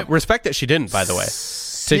 which I respect that she didn't, by the way,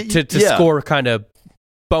 to score kind of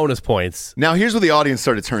bonus points. Now, here's where the audience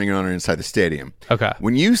started turning on her inside the stadium. Okay.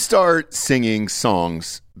 When you start singing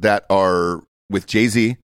songs that are with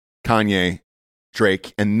Jay-Z, Kanye,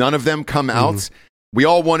 Drake, and none of them come out, we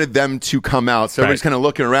all wanted them to come out. So everybody's kind of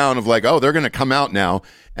looking around of like, oh, they're going to come out now.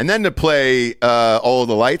 And then to play All of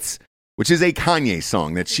the Lights, which is a Kanye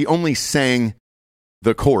song that she only sang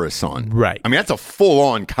the chorus on. Right. I mean, that's a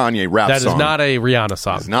full-on Kanye rap song. That is not a Rihanna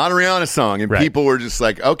song. It's not a Rihanna song. And people were just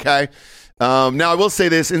like, okay. Now, I will say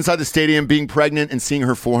this. Inside the stadium, being pregnant and seeing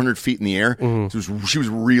her 400 feet in the air, she was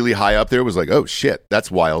really high up there. It was like, oh, shit, that's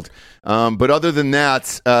wild. But other than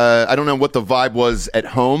that, I don't know what the vibe was at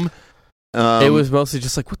home. It was mostly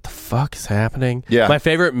just like, what the fuck is happening? Yeah. My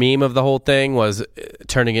favorite meme of the whole thing was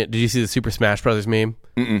turning it. Did you see the Super Smash Brothers meme?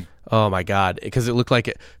 Mm-mm. Oh my God. Because it looked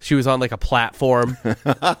like she was on like a platform,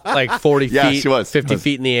 like 40 feet, she was. 50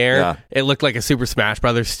 feet in the air. Yeah. It looked like a Super Smash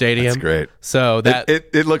Brothers stadium. That's great. So that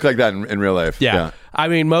it looked like that in real life. Yeah. I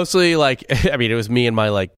mean, mostly like, it was me and my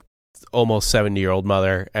like almost 70-year-old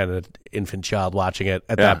mother and an infant child watching it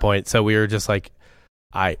at that point. So we were just like,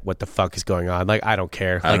 what the fuck is going on? Like, I don't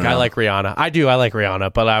care. Like, I like Rihanna. I like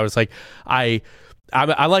Rihanna, but I was like, I'm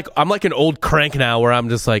like an old crank now where I'm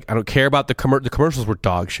just like, I don't care about the commercials were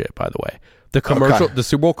dog shit, by the way. The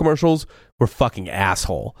Super Bowl commercials were fucking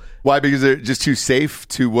asshole. Why? Because they're just too safe,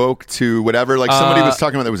 too woke, too whatever. Like somebody was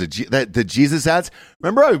talking about there was the Jesus ads.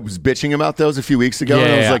 Remember I was bitching about those a few weeks ago?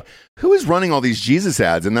 And I was like, who is running all these Jesus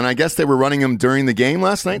ads? And then I guess they were running them during the game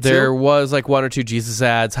last night There was like 1 or 2 Jesus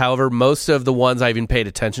ads. However, most of the ones I even paid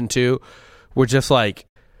attention to were just like,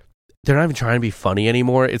 they're not even trying to be funny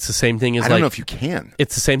anymore. It's the same thing as I don't know if you can.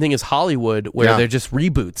 It's the same thing as Hollywood where they're just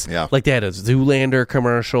reboots. Yeah. Like they had a Zoolander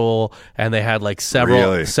commercial and they had like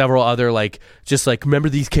several other like just like, remember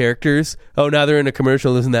these characters? Oh, now they're in a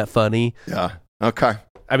commercial. Isn't that funny? Yeah. Okay.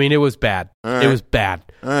 I mean, it was bad. Right. It was bad.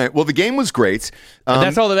 All right. Well, the game was great. And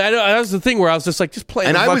that's all. That was the thing where I was just like, just play.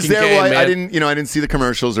 And the I was fucking there. game, Well, I man. didn't see the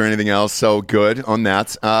commercials or anything else. So good on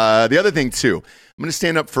that. The other thing too, I'm going to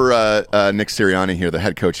stand up for Nick Sirianni here, the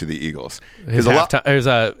head coach of the Eagles. There's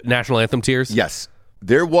a national anthem tears. Yes,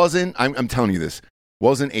 there wasn't. I'm telling you this.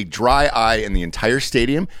 Wasn't a dry eye in the entire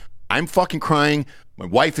stadium. I'm fucking crying. My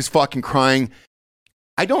wife is fucking crying.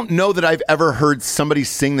 I don't know that I've ever heard somebody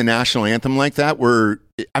sing the national anthem like that.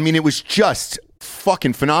 It was just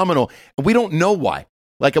fucking phenomenal. And we don't know why.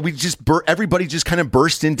 Like everybody just kind of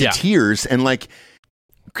burst into tears, and like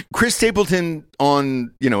Chris Stapleton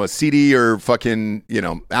on, a CD or fucking,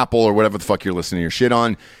 Apple or whatever the fuck you're listening to your shit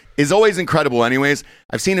on is always incredible anyways.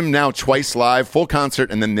 I've seen him now twice live, full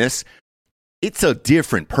concert, and then this. It's a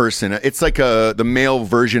different person. It's like the male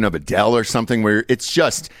version of Adele or something where it's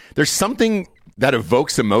just, there's something that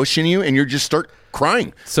evokes emotion in you and you just start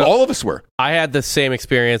crying. So all of us were. I had the same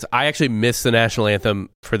experience. I actually missed the national anthem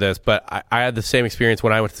for this, but I had the same experience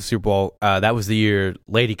when I went to the Super Bowl. That was the year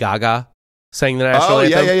Lady Gaga sang the national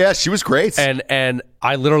anthem. Yeah. She was great. And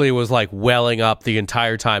I literally was like welling up the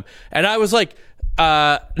entire time. And I was like,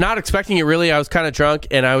 not expecting it really. I was kind of drunk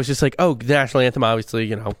and I was just like, oh, the national anthem, obviously,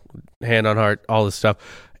 hand on heart, all this stuff.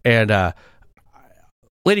 And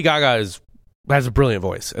Lady Gaga has a brilliant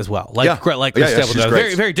voice as well. Chris Stapleton.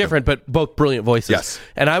 Very, very different, but both brilliant voices. Yes.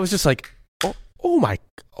 And I was just like,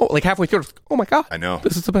 like halfway through, oh my God. I know.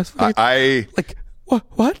 This is the best.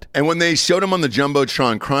 What? And when they showed him on the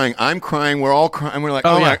Jumbotron crying, I'm crying, we're all crying. We're like,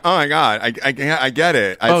 oh my God, I get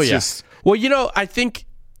it. Well, I think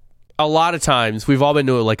a lot of times we've all been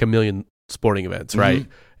to like a million sporting events, right?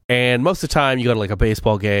 Mm-hmm. And most of the time you go to like a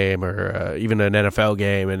baseball game or even an NFL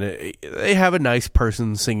game and they have a nice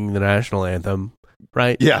person singing the national anthem,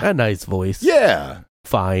 right? Yeah. A nice voice. Yeah.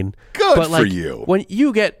 Fine. Good for you. When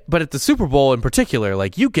you get, but at the Super Bowl in particular,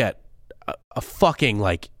 like you get a fucking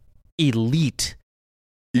like elite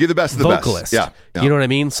you get the best of the vocalist. best. Yeah. You know what I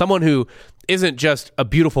mean? Someone who isn't just a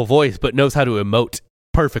beautiful voice, but knows how to emote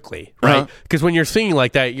perfectly, right? Because when you're singing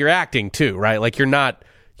like that, you're acting too, right? Like you're not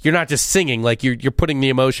just singing, like you're putting the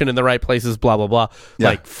emotion in the right places, blah blah blah. Yeah.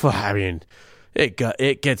 Like,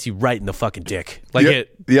 it gets you right in the fucking dick.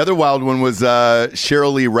 The other wild one was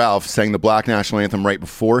Cheryl Lee Ralph sang the Black National Anthem right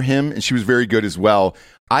before him, and she was very good as well.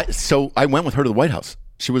 I went with her to the White House.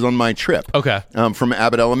 She was on my trip. Okay. From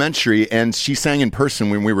Abbott Elementary, and she sang in person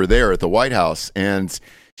when we were there at the White House, and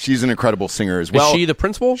she's an incredible singer as well. Is she the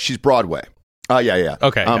principal? She's Broadway. Yeah.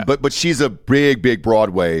 Okay. But she's a big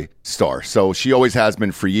Broadway star, so she always has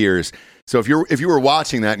been for years. So if you were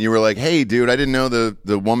watching that and you were like, hey, dude, I didn't know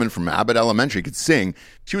the woman from Abbott Elementary could sing.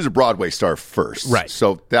 She was a Broadway star first. Right.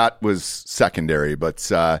 So that was secondary. But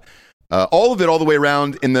all of it all the way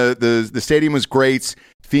around, in the stadium was great.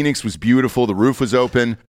 Phoenix was beautiful. The roof was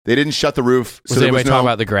open. They didn't shut the roof. Was anybody talking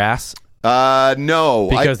about the grass? No.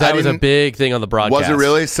 Because that was a big thing on the broadcast. Was it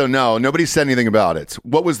really? So no, nobody said anything about it.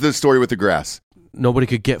 What was the story with the grass? Nobody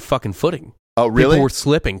could get fucking footing. Oh, really? People were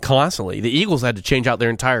slipping constantly. The Eagles had to change out their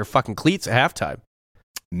entire fucking cleats at halftime.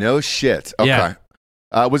 No shit. Okay. Yeah.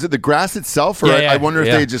 Was it the grass itself, or Yeah, I wonder if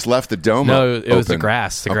yeah. they just left the dome No, open? it was the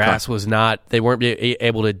grass. The grass was not, they weren't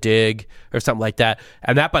able to dig or something like that.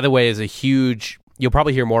 And that, by the way, is a huge, you'll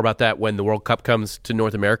probably hear more about that when the World Cup comes to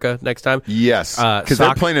North America next time. Yes, because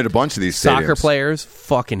they're playing at a bunch of these stadiums. Soccer players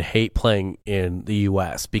fucking hate playing in the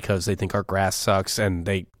U.S. because they think our grass sucks and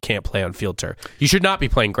they can't play on field turf. You should not be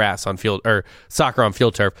playing grass on field, or soccer on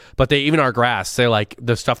field turf. But even our grass, they're like,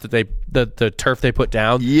 the stuff that the turf they put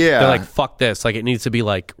down. Yeah, they're like, fuck this. Like, it needs to be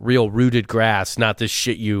like real rooted grass, not this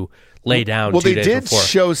shit you lay down. Well, 2 they days did before.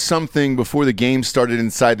 show something before the game started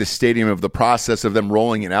inside the stadium of the process of them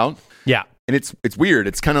rolling it out. Yeah. And it's weird.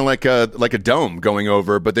 It's kind of like a dome going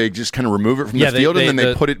over, but they just kind of remove it from the field and then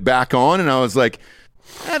they put it back on. And I was like,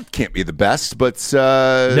 that can't be the best, but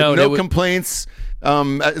no complaints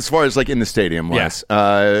as far as like in the stadium was.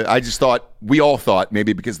 Yeah. I just thought, we all thought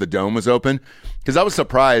maybe because the dome was open, because I was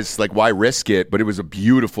surprised, like, why risk it? But it was a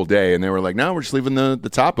beautiful day, and they were like, no, we're just leaving the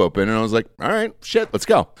top open. And I was like, all right, shit, let's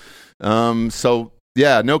go. So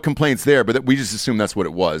yeah, no complaints there, but we just assumed that's what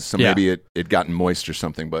it was. So maybe it gotten moist or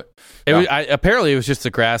something. But apparently it was just the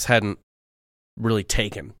grass hadn't really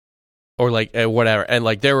taken, or like whatever. And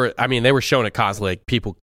like they were showing it constantly. Like,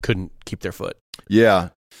 people couldn't keep their foot. Yeah.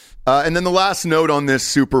 And then the last note on this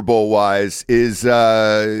Super Bowl wise is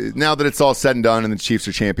now that it's all said and done and the Chiefs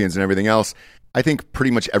are champions and everything else, I think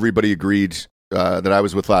pretty much everybody agreed that I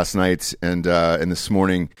was with last night and this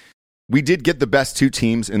morning. We did get the best two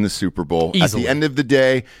teams in the Super Bowl. Easily. At the end of the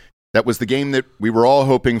day, that was the game that we were all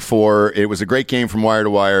hoping for. It was a great game from wire to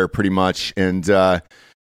wire, pretty much. And if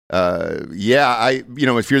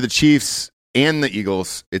you're the Chiefs and the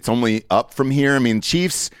Eagles, it's only up from here. I mean,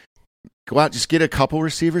 Chiefs, go out, just get a couple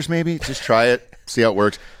receivers, maybe. Just try it, see how it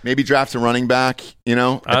works. Maybe draft a running back, at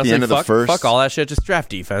Honestly, the end of the first. Fuck all that shit. Just draft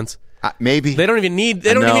defense. Maybe they don't even need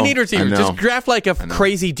receivers. Just draft like a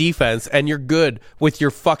crazy defense, and you're good with your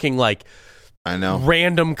fucking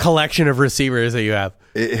random collection of receivers that you have.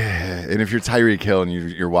 And if you're Tyreek Hill and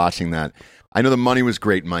you're watching that, I know the money was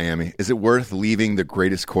great in Miami. Is it worth leaving the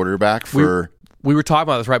greatest quarterback for? We were talking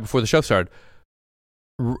about this right before the show started.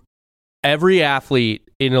 Every athlete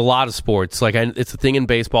in a lot of sports, it's a thing in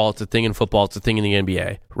baseball, it's a thing in football, it's a thing in the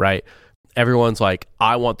NBA, right? Everyone's like,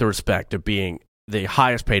 I want the respect of being the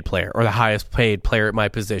highest paid player or the highest paid player at my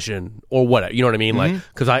position or whatever. You know what I mean? Mm-hmm.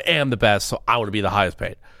 Like, because I am the best, so I want to be the highest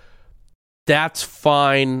paid. That's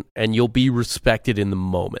fine, and you'll be respected in the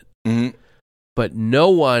moment. Mm-hmm. But no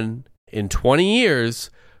one in 20 years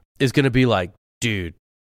is going to be like, dude,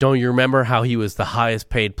 don't you remember how he was the highest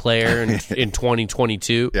paid player in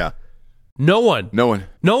 2022? Yeah. No one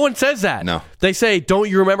says that. No. They say, don't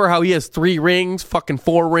you remember how he has 3 rings, fucking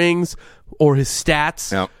 4 rings, or his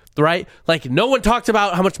stats? Yep. Right? Like, no one talks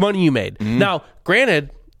about how much money you made. Mm-hmm. Now,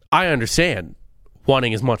 granted, I understand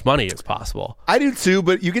wanting as much money as possible. I do too,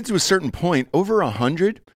 but you get to a certain point, over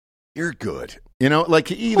 100, you're good.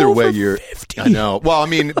 Either over way, you're 50. I know. Well, I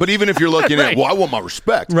mean, but even if you're looking Right. at, I want my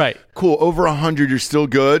respect. Right. Cool. Over 100, you're still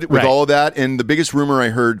good with Right. all of that. And the biggest rumor I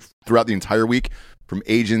heard throughout the entire week from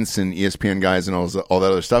agents and ESPN guys and all that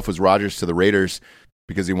other stuff was Rodgers to the Raiders,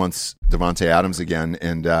 because he wants Devontae Adams again,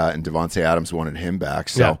 and Devontae Adams wanted him back.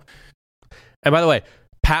 So, Yeah. And by the way,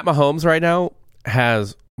 Pat Mahomes right now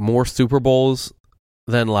has more Super Bowls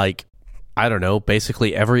than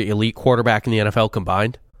basically every elite quarterback in the NFL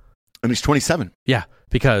combined. and he's 27. Yeah,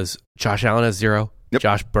 because Josh Allen has 0. Yep.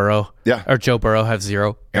 Joe Burrow has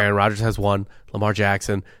 0. Yep. Aaron Rodgers has 1. Lamar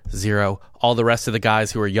Jackson 0. All the rest of the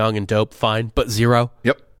guys who are young and dope, fine, but 0.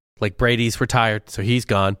 Yep. Like Brady's retired, so he's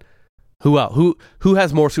gone. Who else? Who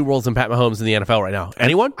has more Super Bowls than Pat Mahomes in the NFL right now?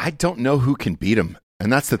 Anyone? I don't know who can beat him.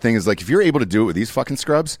 And that's the thing is, if you're able to do it with these fucking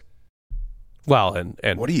scrubs, Well,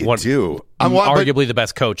 and what do you do? Arguably the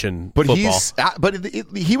best coach in football. He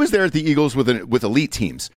was there at the Eagles with elite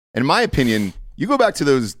teams. In my opinion, you go back to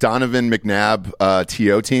those Donovan McNabb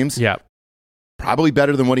TO teams. Yeah, probably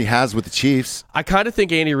better than what he has with the Chiefs. I kind of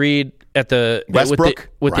think Andy Reid at the Westbrook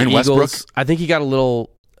with Ryan the Eagles. Westbrook. I think he got a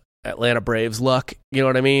little Atlanta Braves luck. You know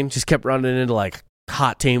what I mean? Just kept running into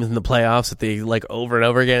hot teams in the playoffs at the like over and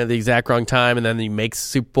over again at the exact wrong time, and then he makes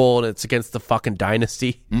Super Bowl and it's against the fucking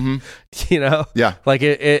dynasty. Mm-hmm. You know, Yeah. Like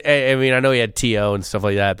I mean, I know he had T.O. and stuff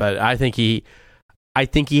like that, but I think he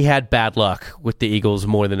had bad luck with the Eagles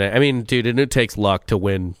more than I mean, dude, and it takes luck to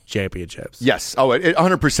win championships. Yes. Oh, it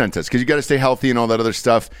 100% does, because you got to stay healthy and all that other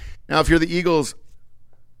stuff. Now, if you're the Eagles,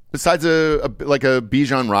 besides a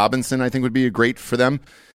Bijan Robinson, I think would be great for them.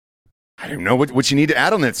 I don't know what you need to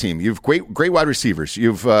add on that team. You've great wide receivers.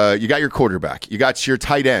 You got your quarterback. You got your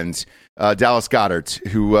tight end, Dallas Goedert,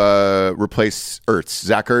 who replaced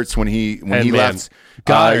Zach Ertz when he left.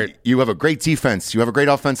 Goddard. You have a great defense. You have a great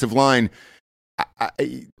offensive line.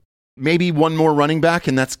 Maybe one more running back,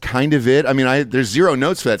 and that's kind of it. I mean, there's zero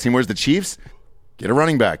notes for that team. Whereas the Chiefs, get a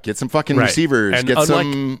running back, get some fucking receivers, and get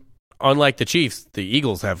unlike the Chiefs, the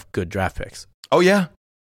Eagles have good draft picks. Oh yeah,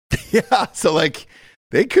 yeah. So like,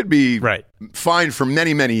 they could be fine for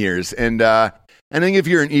many, many years. And I think if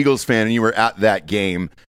you're an Eagles fan and you were at that game,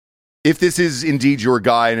 if this is indeed your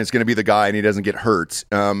guy and it's going to be the guy and he doesn't get hurt,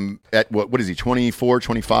 at what is he, 24,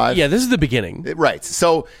 25? Yeah, this is the beginning. Right.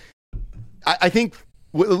 So I think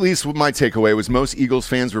at least what my takeaway was most Eagles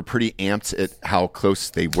fans were pretty amped at how close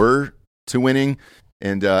they were to winning.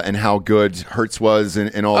 And how good Hurts was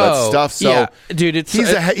and all that stuff. So, yeah. Dude,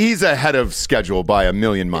 he's ahead of schedule by a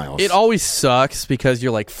million miles. It always sucks because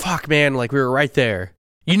you're like, fuck, man, like we were right there.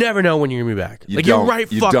 You never know when you're going to be back. You're right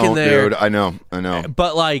fucking there. Dude. I know.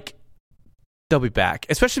 But like, they'll be back,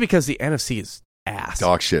 especially because the NFC is ass.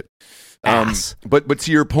 Dog shit. Ass. But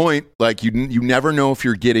to your point, like you never know if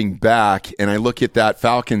you're getting back. And I look at that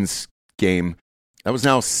Falcons game. That was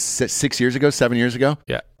now 7 years ago.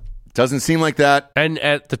 Yeah. Doesn't seem like that. And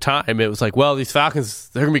at the time, it was like, well, these Falcons,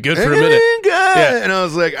 they're going to be good for a minute. Yeah. And I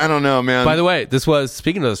was like, I don't know, man. By the way,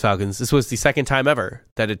 speaking of those Falcons, this was the second time ever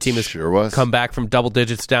that a team has come back from double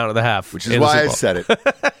digits down to the half. Which is why I said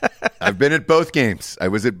it. I've been at both games. I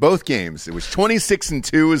was at both games. It was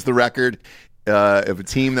 26-2 is the record of a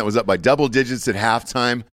team that was up by double digits at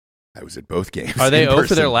halftime. I was at both games. Are they 0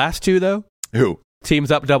 for their last two, though? Who?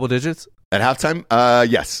 Teams up double digits? At halftime?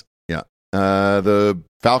 Yes. Yeah. The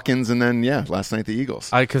Falcons, and then, last night the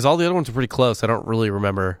Eagles. Because all the other ones are pretty close. I don't really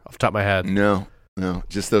remember off the top of my head. No,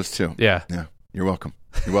 just those two. Yeah. You're welcome.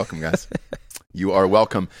 You're welcome, guys. You are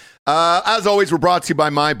welcome. As always, we're brought to you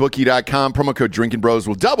by MyBookie.com. Promo code Drinking Bros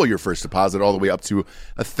will double your first deposit all the way up to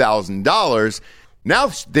 $1,000. Now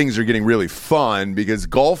things are getting really fun because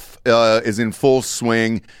golf is in full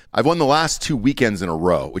swing. I've won the last 2 weekends in a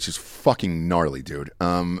row, which is fucking gnarly, dude.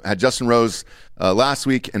 Had Justin Rose last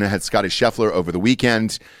week, and I had Scotty Scheffler over the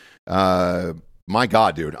weekend. My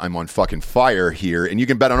God, dude, I'm on fucking fire here. And you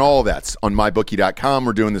can bet on all of that on MyBookie.com.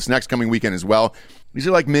 We're doing this next coming weekend as well. These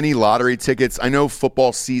are like mini lottery tickets. I know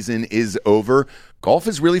football season is over. Golf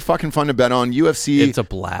is really fucking fun to bet on. UFC it's a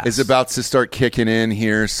blast. Is about to start kicking in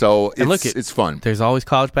here, so it's fun. There's always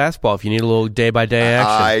college basketball if you need a little day-by-day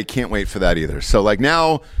action. I can't wait for that either. So like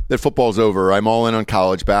now that football's over, I'm all in on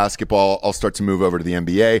college basketball. I'll start to move over to the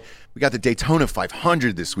NBA. We got the Daytona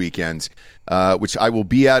 500 this weekend, which I will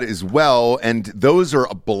be at as well, and those are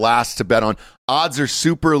a blast to bet on. Odds are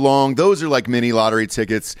super long. Those are like mini lottery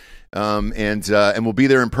tickets, and we'll be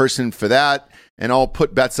there in person for that. And I'll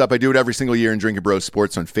put bets up. I do it every single year in Drinking Bros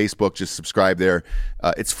Sports on Facebook. Just subscribe there.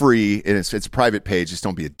 It's free, and it's a private page. Just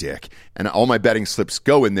don't be a dick. And all my betting slips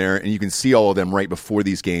go in there, and you can see all of them right before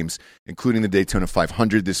these games, including the Daytona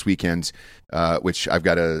 500 this weekend, which I've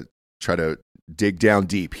got to try to dig down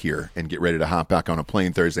deep here and get ready to hop back on a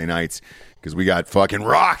plane Thursday nights because we got fucking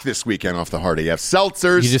rock this weekend off the Hard AF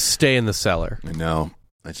seltzers. You just stay in the cellar. I know.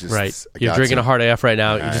 I just, right. You're drinking a Hard AF right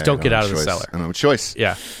now. You just don't get out of the cellar. I don't have a choice.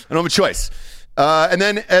 Yeah. I don't have a choice. And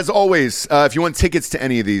then, as always, if you want tickets to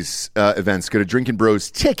any of these events, go to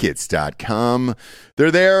drinkingbrostickets.com.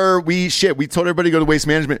 They're there. We told everybody to go to Waste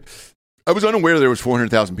Management. I was unaware there was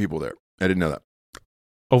 400,000 people there. I didn't know that.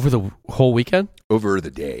 Over the whole weekend? Over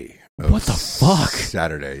the day. What the fuck?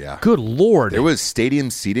 Saturday, yeah. Good Lord. There was stadium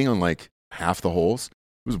seating on like half the holes.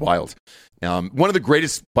 It was wild. One of the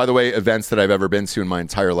greatest, by the way, events that I've ever been to in my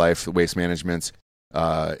entire life, Waste Management.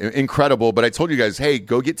 Incredible. But I told you guys, hey,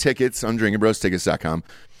 go get tickets on drinkingbrostickets.com.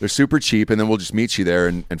 They're super cheap, and then we'll just meet you there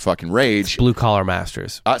and fucking rage. Blue Collar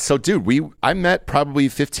Masters. So, dude, I met probably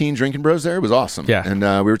 15 Drinking Bros there. It was awesome. Yeah. And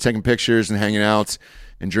we were taking pictures and hanging out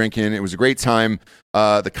and drinking. It was a great time.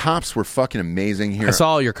 The cops were fucking amazing here. I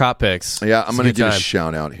saw all your cop pics. Yeah, I'm going to give a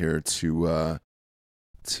shout out here to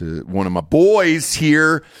one of my boys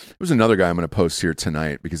here. There was another guy I'm going to post here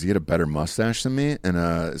tonight because he had a better mustache than me, and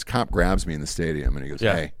his cop grabs me in the stadium and he goes,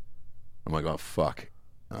 "Hey," I'm like, "Oh fuck,"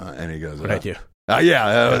 and he goes, "What I do?" Yeah,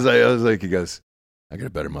 I was like, he goes, I got a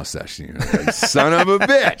better mustache than you. Like, son of a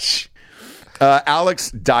bitch.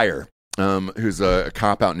 Alex Dyer, who's a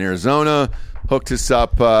cop out in Arizona, hooked us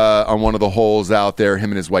up on one of the holes out there,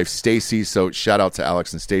 him and his wife, Stacy. So shout out to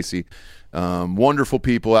Alex and Stacy. Wonderful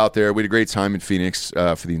people out there. We had a great time in Phoenix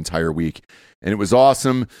for the entire week, and it was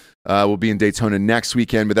awesome. We'll be in Daytona next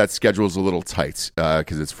weekend, but that schedule is a little tight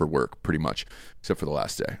because it's for work, pretty much, except for the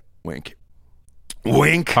last day. Wink.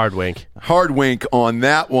 Wink. Hard wink. Hard wink on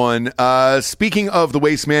that one. Speaking of the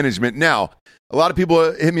Waste Management, now, a lot of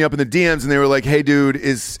people hit me up in the DMs and they were like, hey, dude,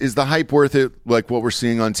 is the hype worth it? Like what we're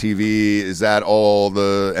seeing on TV? Is that all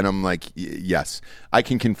the... And I'm like, yes, I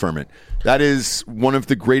can confirm it. That is one of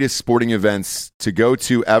the greatest sporting events to go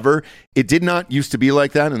to ever. It did not used to be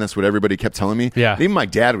like that, and that's what everybody kept telling me. Yeah. Even my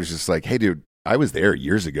dad was just like, hey, dude, I was there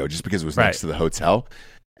years ago just because it was next to the hotel.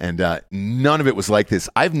 And none of it was like this.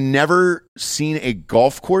 I've never seen a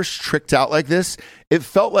golf course tricked out like this. It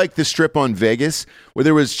felt like the strip on Vegas where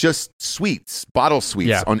there was just suites, bottle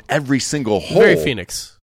suites on every single hole. Very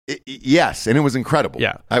Phoenix. Yes, and it was incredible.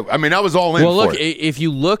 Yeah. I mean, I was all in well, for look, it. If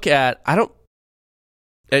you look at...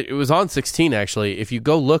 It was on 16, actually. If you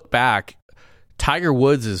go look back, Tiger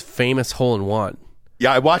Woods' famous hole-in-one.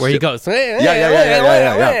 Yeah, I watched where it. he goes...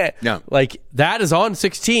 Yeah. Like, that is on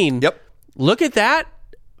 16. Yep. Look at that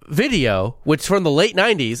video, which from the late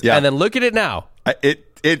 90s, and then look at it now.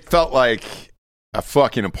 It felt like a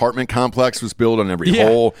fucking apartment complex was built on every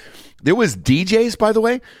hole. There was DJs, by the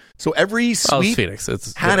way. So every suite Phoenix.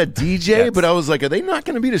 had a DJ, but I was like, are they not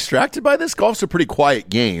going to be distracted by this? Golf's a pretty quiet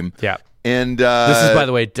game. Yeah. And this is, by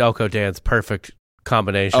the way, Delco Dan's perfect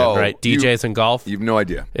combination, right? DJs and golf. You have no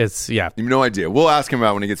idea. You have no idea. We'll ask him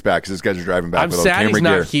about when he gets back because these guys are driving back. I'm with sad he's gear.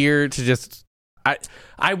 not here to just...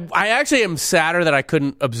 I actually am sadder that I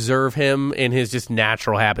couldn't observe him in his just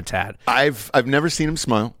natural habitat. I've never seen him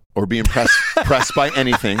smile or be impressed by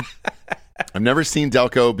anything. I've never seen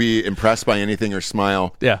Delco be impressed by anything or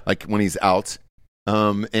smile. Like when he's out.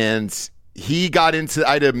 And he got into...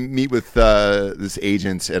 I had to meet with this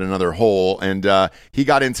agent at another hole, and he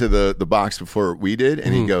got into the box before we did,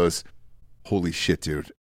 and he goes, "Holy shit,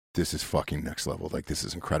 dude. This is fucking next level. Like, this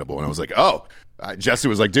is incredible." And I was like, oh. Jesse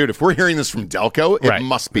was like, dude, if we're hearing this from Delco, it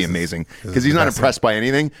must be amazing. Because he's not impressed by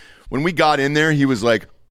anything. When we got in there, he was like,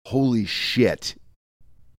 holy shit.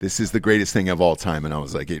 This is the greatest thing of all time. And I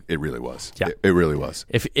was like, it really was. Yeah. It really was.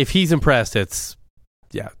 If he's impressed, I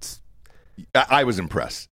was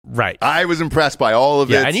impressed. Right. I was impressed by all of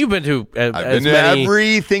it. Yeah, and you've been to I've been to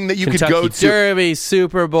everything that you Kentucky could go to. Derby,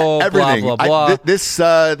 Super Bowl, everything. blah, blah, blah. This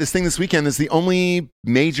thing this weekend is the only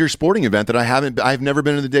major sporting event that I've never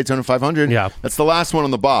been to the Daytona 500. Yeah. That's the last one on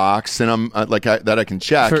the box, and I'm that I can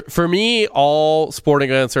check. For me, all sporting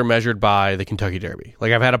events are measured by the Kentucky Derby.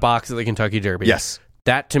 Like, I've had a box at the Kentucky Derby. Yes.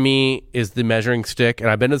 That, to me, is the measuring stick. And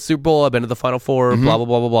I've been to the Super Bowl, I've been to the Final Four, blah, blah,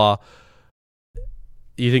 blah, blah, blah.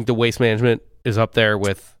 You think the Waste Management is up there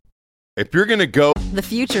with... If you're going to go... The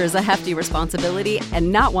future is a hefty responsibility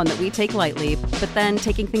and not one that we take lightly. But then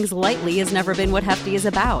taking things lightly has never been what Hefty is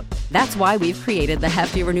about. That's why we've created the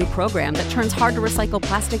Hefty Renew program that turns hard-to-recycle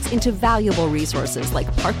plastics into valuable resources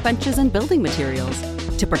like park benches and building materials.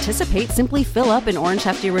 To participate, simply fill up an orange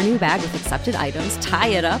Hefty Renew bag with accepted items, tie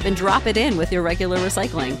it up, and drop it in with your regular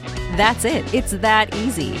recycling. That's it. It's that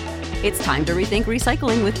easy. It's time to rethink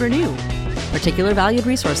recycling with Renew. Particular valued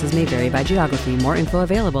resources may vary by geography. More info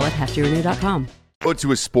available at heftyrenew.com. Go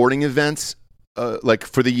to a sporting event, like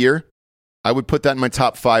for the year, I would put that in my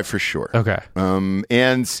top 5 for sure. Okay.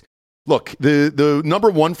 And look, the number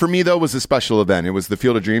one for me though was a special event. It was the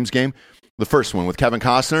Field of Dreams game, the first one with Kevin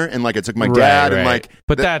Costner, and like I took my dad, and like,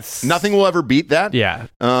 but that's nothing will ever beat that. Yeah.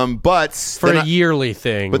 But for a yearly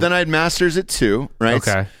thing. But then I had Masters at 2, right?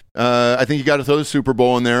 Okay. I think you got to throw the Super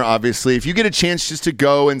Bowl in there. Obviously, if you get a chance just to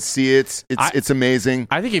go and see it, it's amazing.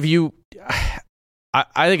 I think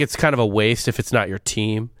I think it's kind of a waste if it's not your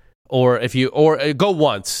team, or if you go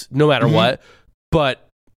once, no matter what. But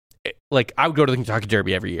like, I would go to the Kentucky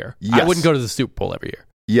Derby every year. Yes. I wouldn't go to the Super Bowl every year.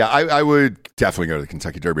 Yeah, I would definitely go to the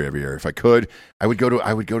Kentucky Derby every year if I could. I would go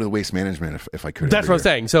to the Waste Management if I could. That's what I'm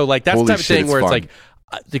saying. So like, that's Holy the type of thing where fun. it's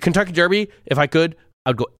like the Kentucky Derby. If I could,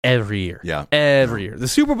 I would go every year. Yeah, every year. The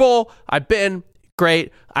Super Bowl, I've been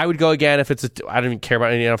great. I would go again if it's I don't even care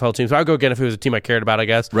about any NFL teams. So I would go again if it was a team I cared about, I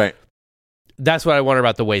guess. Right. That's what I wonder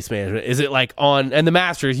about the Waste Management. Is it like and the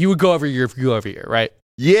Masters? You would go every year if you go every year, right?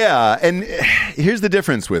 Yeah, and here's the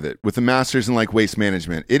difference with it. With the Masters and like Waste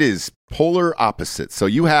Management, it is polar opposite. So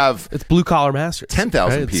you have it's blue collar Masters,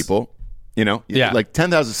 10,000 people. You know, like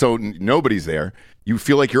 10,000. So nobody's there. You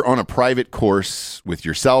feel like you're on a private course with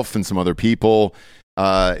yourself and some other people.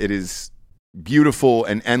 It is beautiful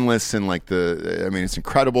and endless, and like it's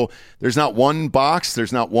incredible. There's not one box.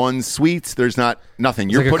 There's not one suite. There's nothing.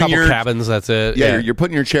 You're like putting a couple cabins. That's it. Yeah, you're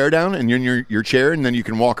putting your chair down, and you're in your chair, and then you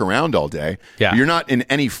can walk around all day. Yeah, you're not in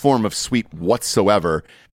any form of suite whatsoever.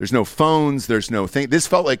 There's no phones. There's no thing. This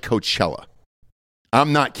felt like Coachella.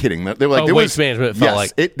 I'm not kidding. They're like there Waste was, Management felt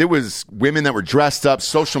like there was women that were dressed up.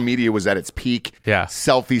 Social media was at its peak. Yeah,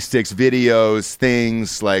 selfie sticks, videos,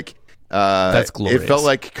 things like. That's glorious. It felt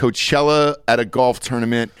like Coachella at a golf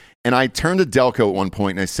tournament. And I turned to Delco at one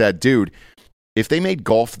point and I said, dude, if they made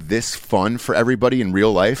golf this fun for everybody in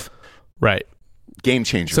real life, right, game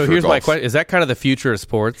changer. So for here's golf. my question: is that kind of the future of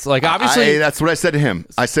sports? Like, obviously, that's what I said to him.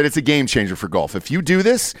 I said it's a game changer for golf. If you do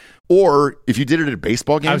this, or if you did it at a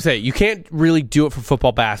baseball game, I would say you can't really do it for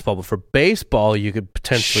football, basketball, but for baseball, you could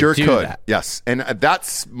potentially do that. Yes, and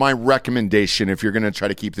that's my recommendation if you're going to try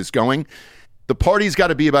to keep this going. The party's got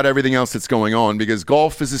to be about everything else that's going on, because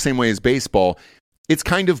golf is the same way as baseball. It's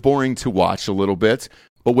kind of boring to watch a little bit,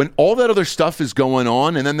 but when all that other stuff is going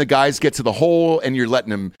on, and then the guys get to the hole, and you're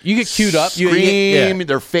letting them you get queued up, scream,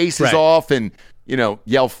 their face is off, and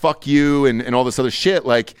yell "fuck you" and all this other shit,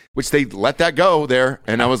 like, which they let that go there,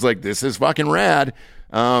 and I was like, this is fucking rad.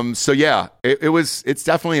 So yeah, it's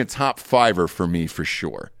definitely a top fiver for me for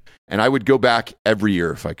sure, and I would go back every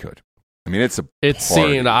year if I could. I mean, it's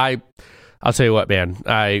party. I'll tell you what, man.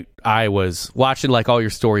 I was watching like all your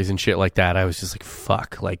stories and shit like that. I was just like,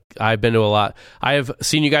 fuck. Like, I've been to a lot. I have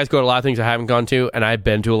seen you guys go to a lot of things I haven't gone to, and I've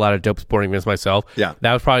been to a lot of dope sporting events myself. Yeah,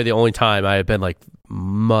 that was probably the only time I have been like,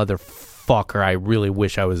 motherfucker, I really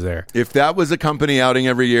wish I was there. If that was a company outing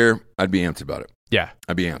every year, I'd be amped about it. Yeah,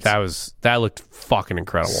 I'd be amped. That looked fucking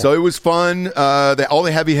incredible. So it was fun. All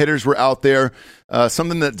the heavy hitters were out there.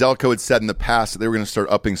 Something that Delco had said in the past, that they were going to start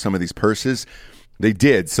upping some of these purses. They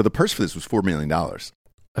did. So the purse for this was $4 million.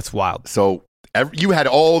 That's wild. So you had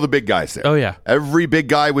all the big guys there. Oh, yeah. Every big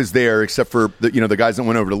guy was there except for the guys that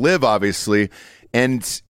went over to live, obviously.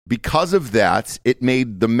 And because of that, it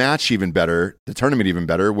made the match even better, the tournament even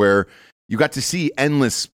better, where you got to see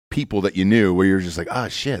endless people that you knew, where you're just like, oh,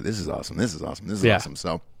 shit, this is awesome. This is awesome. This is awesome.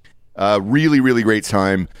 So really, really great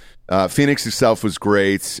time. Phoenix itself was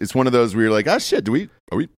great. It's one of those where you're like, oh, shit, should we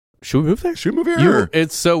move there? Should we move here?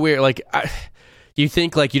 It's so weird. Like, you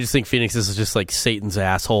just think Phoenix is just like Satan's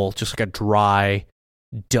asshole, just like a dry,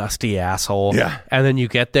 dusty asshole. Yeah. And then you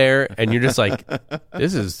get there and you're just like,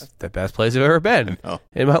 this is the best place I've ever been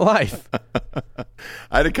in my life.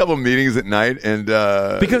 I had a couple meetings at night, and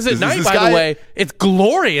because at night, by the way, it's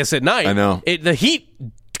glorious at night. I know. The heat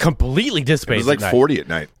completely dissipates. It was like 40 at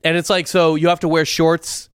night. And it's like, so you have to wear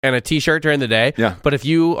shorts and a t-shirt during the day. Yeah. But if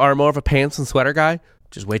you are more of a pants and sweater guy,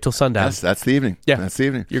 just wait till sundown. That's the evening. Yeah. That's the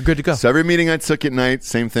evening. You're good to go. So every meeting I took at night,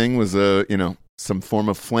 same thing, was some form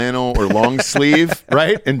of flannel or long sleeve,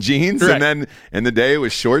 right? And jeans. Right. And then in the day it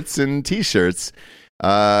was shorts and t-shirts.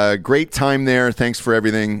 Great time there. Thanks for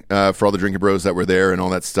everything, for all the drinking bros that were there and all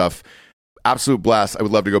that stuff. Absolute blast. I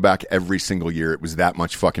would love to go back every single year. It was that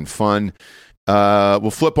much fucking fun.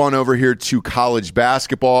 We'll flip on over here to college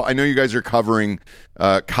basketball. I know you guys are covering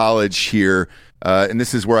college here. And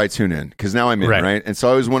this is where I tune in, because now I'm in, right? And so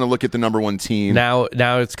I always want to look at the number one team. Now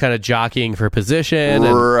it's kind of jockeying for position.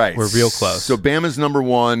 Right. And we're real close. So Bama's number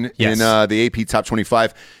one in the AP Top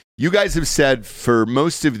 25. You guys have said for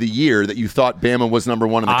most of the year that you thought Bama was number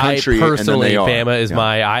one in the country. Personally, and then Bama is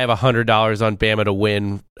I have $100 on Bama to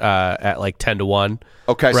win at like 10-1.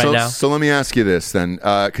 Okay, now. So let me ask you this then,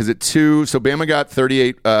 because at 2, so Bama got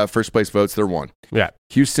 38 first place votes. They're 1. Yeah.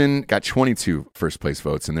 Houston got 22 first place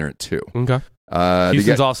votes, and they're at 2. Okay.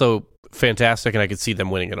 Houston's also fantastic, and I could see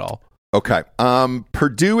them winning it all. Okay.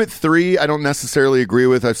 Purdue at 3, I don't necessarily agree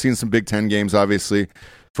with. I've seen some Big Ten games, obviously,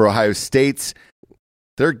 for Ohio State.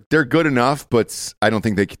 They're good enough, but I don't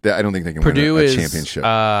think they can Purdue win a championship.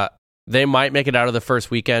 They might make it out of the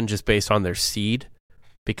first weekend just based on their seed,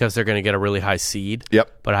 because they're going to get a really high seed.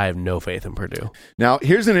 Yep. But I have no faith in Purdue. Now,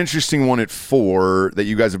 here's an interesting one at 4 that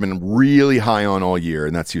you guys have been really high on all year,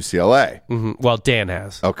 and that's UCLA. Mm-hmm. Well, Dan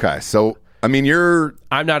has. Okay, so I mean,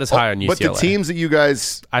 I'm not as high on UCLA. But the teams that you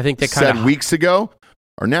guys said weeks ago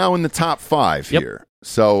are now in the top 5 here.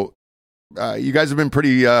 So you guys have been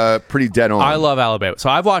pretty dead on. I love Alabama. So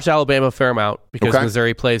I've watched Alabama a fair amount because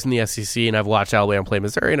Missouri plays in the SEC, and I've watched Alabama play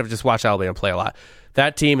Missouri, and I've just watched Alabama play a lot.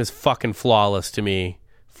 That team is fucking flawless to me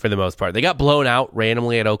for the most part. They got blown out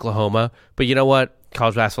randomly at Oklahoma, but you know what?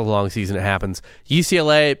 College basketball is a long season. It happens.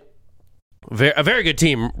 UCLA, a very good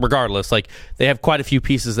team regardless. Like, they have quite a few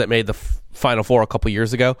pieces that made the Final Four a couple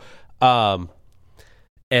years ago. And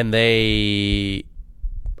I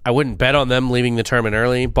wouldn't bet on them leaving the tournament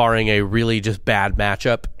early, barring a really just bad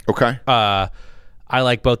matchup. Okay. I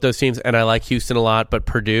like both those teams, and I like Houston a lot. But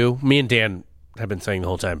Purdue, me and Dan have been saying the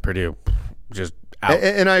whole time, Purdue just out.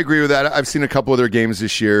 And I agree with that. I've seen a couple of their games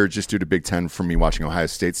this year just due to Big Ten from me watching Ohio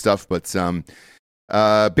State stuff. But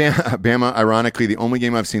Bama, ironically, the only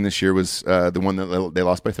game I've seen this year was the one that they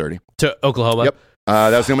lost by 30. To Oklahoma? Yep.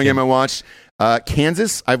 That was the only game I watched.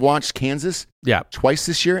 Kansas, I've watched Kansas twice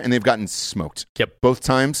this year, and they've gotten smoked. Yep. Both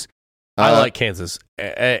times. I like Kansas,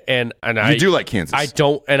 and you do like Kansas. I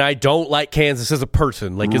don't like Kansas as a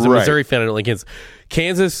person. Like as a Missouri fan, I don't like Kansas.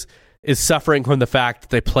 Kansas is suffering from the fact that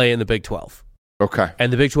they play in the Big 12. Okay.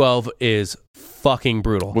 And the Big 12 is fucking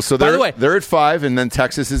brutal. Well, so by the way, they're at 5, and then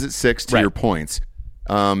Texas is at 6 to your points.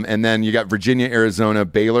 And then you got Virginia, Arizona,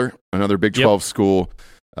 Baylor, another Big 12 school.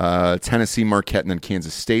 Tennessee, Marquette, and then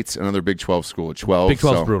Kansas State's another Big 12 school at 12. Big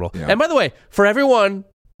 12 is brutal. Yeah. And by the way, for everyone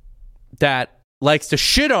that likes to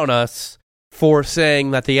shit on us for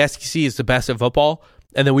saying that the SEC is the best at football,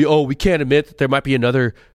 and then we can't admit that there might be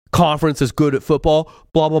another conference as good at football,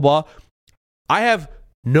 blah, blah, blah. I have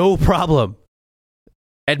no problem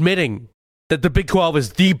admitting that the Big 12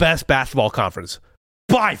 is the best basketball conference.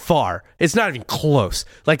 By far. It's not even close.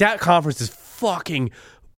 Like, that conference is fucking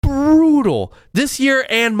brutal this year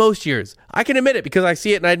and most years. I can admit it because I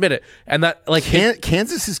see it and I admit it. And that, like,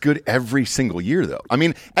 Kansas is good every single year, though. I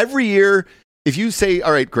mean, every year, if you say,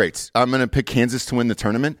 all right, great, I'm going to pick Kansas to win the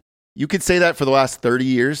tournament, you could say that for the last 30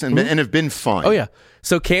 years and have been fine. Oh, yeah.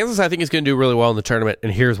 So Kansas, I think, is going to do really well in the tournament,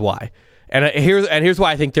 and here's why. And here's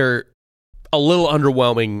why I think they're a little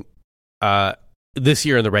underwhelming this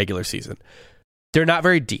year in the regular season. They're not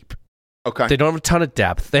very deep. Okay. They don't have a ton of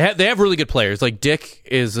depth. They have really good players. Like Dick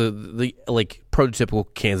is the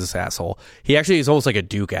prototypical Kansas asshole. He actually is almost like a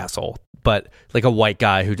Duke asshole, but like a white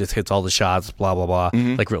guy who just hits all the shots, blah blah blah,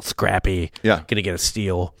 like real scrappy. Yeah, gonna get a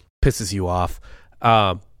steal, pisses you off.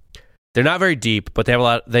 They're not very deep, but they have a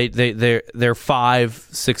lot. Their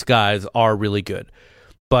 5-6 guys are really good,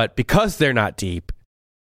 but because they're not deep,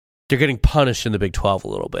 they're getting punished in the Big 12 a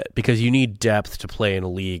little bit because you need depth to play in a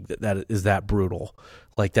league that is that brutal.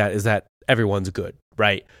 Like that is that everyone's good,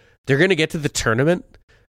 right? They're going to get to the tournament,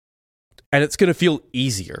 and it's going to feel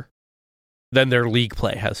easier than their league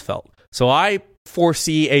play has felt. So I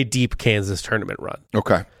foresee a deep Kansas tournament run.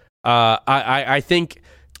 Okay. I think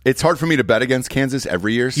it's hard for me to bet against Kansas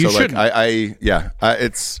every year. So you shouldn't.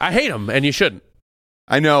 I hate them, and you shouldn't.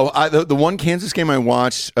 I know. The one Kansas game I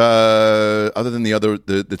watched, other than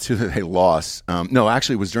the two that they lost, no,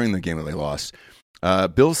 actually it was during the game that they lost.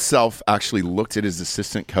 Bill Self actually looked at his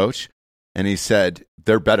assistant coach, and he said,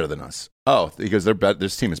 they're better than us. Oh, because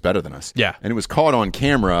this team is better than us. Yeah. And it was caught on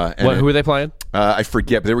camera. And who were they playing? I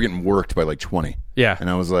forget, but they were getting worked by like 20. Yeah. And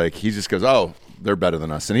I was like, he just goes, oh, they're better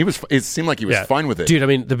than us. And it seemed like he was fine with it. Dude, I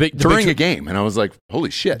mean, during a game. And I was like,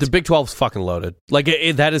 holy shit. The Big 12's fucking loaded. Like,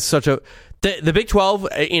 that is such a... The Big 12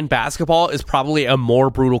 in basketball is probably a more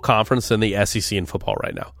brutal conference than the SEC in football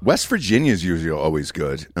right now. West Virginia is usually always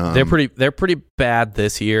good. They're pretty bad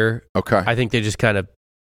this year. Okay. I think they just kind of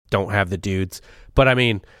don't have the dudes. But, I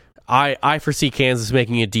mean, I foresee Kansas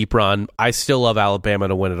making a deep run. I still love Alabama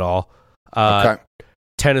to win it all. Okay.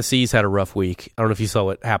 Tennessee's had a rough week. I don't know if you saw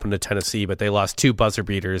what happened to Tennessee, but they lost 2 buzzer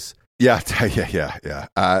beaters. Yeah.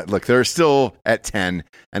 Look, they're still at 10,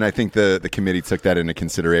 and I think the committee took that into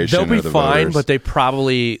consideration. They'll be fine, but they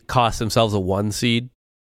probably cost themselves a 1 seed.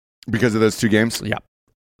 Because of those 2 games? Yeah.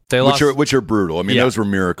 They lost, which are brutal. I mean, those were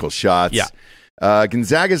miracle shots. Yeah.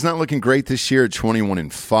 Gonzaga's not looking great this year at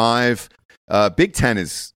 21-5. Big Ten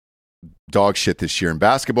is dog shit this year in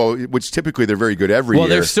basketball, which typically they're very good every year. Well,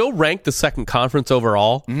 they're still ranked the second conference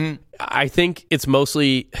overall. Mm-hmm. I think it's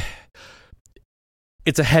mostly...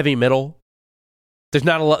 It's a heavy middle. There's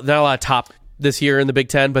not a lot of top this year in the Big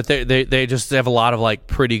Ten, but they just have a lot of like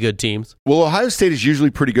pretty good teams. Well, Ohio State is usually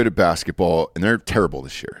pretty good at basketball, and they're terrible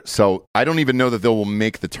this year. So I don't even know that they will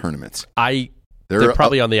make the tournaments. They're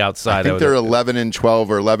probably on the outside. I think they're 11-12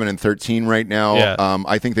 or 11-13 right now. Yeah.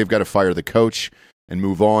 I think they've got to fire the coach and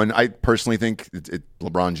move on. I personally think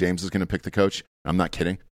LeBron James is going to pick the coach. I'm not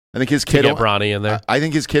kidding. I think his kid will get Bronny in there. I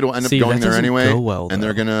think his kid will end up going there anyway. Go well, and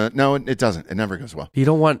they're gonna. No, it doesn't. It never goes well. You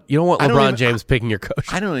don't want LeBron James picking your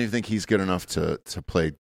coach. I don't even think he's good enough to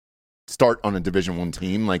start on a Division I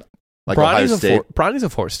team like Ohio State. Bronny's a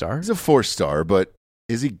 4-star. He's a 4-star, but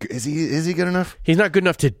is he good enough? He's not good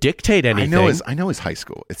enough to dictate anything. I know his high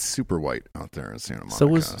school. It's super white out there in Santa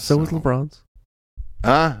Monica. So was LeBron's.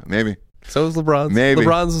 Maybe. So was LeBron's. Maybe.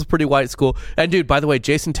 LeBron's is a pretty white school. And dude, by the way,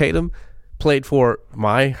 Jason Tatum played for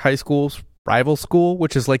my high school's rival school,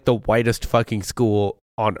 which is like the whitest fucking school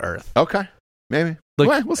on earth. Okay, maybe. Like,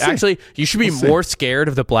 Well, we'll see. actually, you should be more scared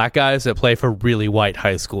of the black guys that play for really white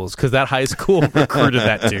high schools because that high school recruited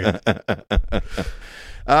that dude.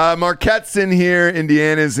 Marquette's in here.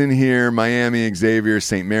 Indiana's in here. Miami, Xavier,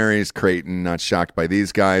 St. Mary's, Creighton. Not shocked by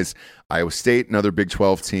these guys. Iowa State, another Big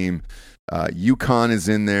 12 team. UConn is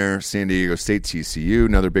in there. San Diego State, TCU,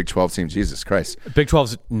 another Big 12 team. Jesus Christ. Big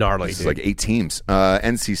 12's gnarly, This dude. is like 8 teams.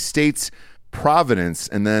 NC State's Providence.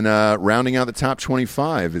 And then rounding out the top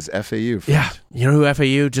 25 is FAU. Yeah. You know who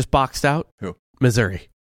FAU just boxed out? Who? Missouri.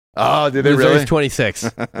 Oh, did they Missouri's really?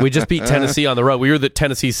 26. We just beat Tennessee on the road. We were the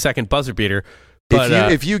Tennessee's second buzzer beater.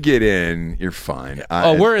 But, if you get in, you're fine.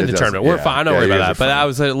 we're in the It tournament. doesn't- We're fine. Don't worry you about guys that. are But fine. I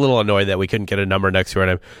was a little annoyed that we couldn't get a number next to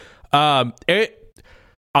our name.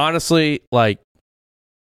 Honestly, like,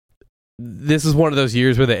 this is one of those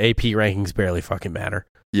years where the AP rankings barely fucking matter.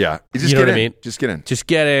 Yeah. You know what I mean? Just get in. Just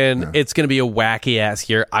get in. Yeah. It's going to be a wacky ass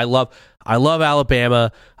year. I love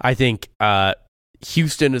Alabama. I think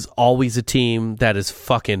Houston is always a team that is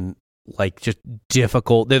fucking like just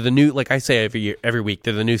difficult. They're the new, like I say every week,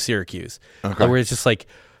 they're the new Syracuse. Okay. Where it's just like,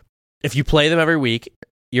 if you play them every week,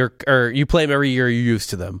 you play them every year, you're used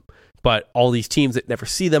to them. But all these teams that never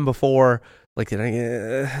see them before, like they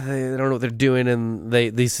don't know what they're doing, and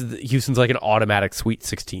Houston's like an automatic Sweet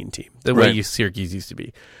 16 team, the way Right. Syracuse used to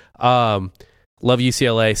be. Love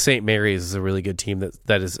UCLA. St. Mary's is a really good team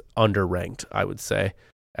that is underranked, I would say,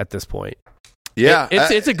 at this point. Yeah.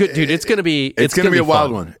 It's a good dude. It's gonna be It's going to be a wild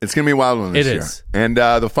fun. one. It's going to be a wild one this It year. is. And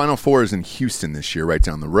the Final Four is in Houston this year, right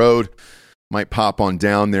down the road. Might pop on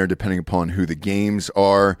down there depending upon who the games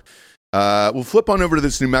are. We'll flip on over to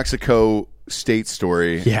this New Mexico State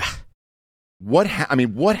story. Yeah. What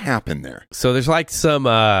happened there? So there's like some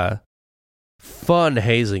fun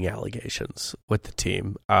hazing allegations with the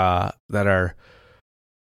team that are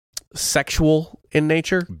sexual in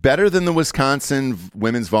nature. Better than the Wisconsin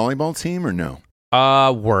women's volleyball team or no?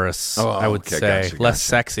 Worse, Oh, I would okay, say. gotcha. Less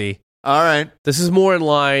sexy. All right. This is more in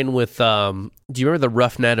line with do you remember the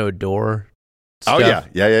Roughneck Odor Oh, stuff?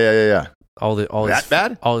 yeah. All That his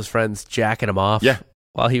bad? all his friends jacking him off. Yeah.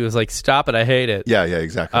 While he was like, "Stop it, I hate it." Yeah,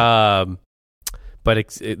 exactly. But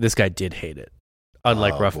this guy did hate it,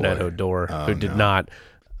 unlike Oh, Roughneck boy. Odor, Oh, who did no.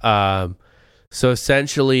 not. So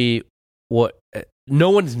essentially, no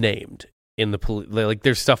one's named in the police. Like,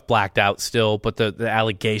 there's stuff blacked out still, but the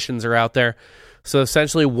allegations are out there. So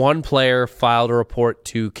essentially, one player filed a report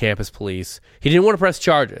to campus police. He didn't want to press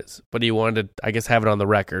charges, but he wanted to, I guess, have it on the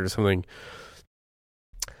record or something.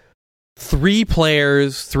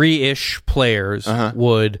 3-ish players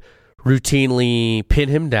would routinely pin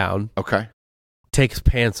him down, Okay. take his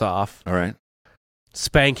pants off, All right.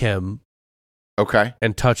 spank him, Okay.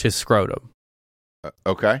 and touch his scrotum.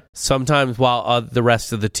 Okay. Sometimes while the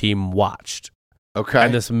rest of the team watched. Okay.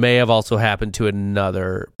 And this may have also happened to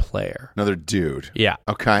another player. Another dude. Yeah.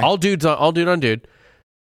 Okay. All dude on dude.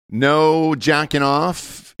 No jacking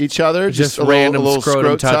off each other. Just a random little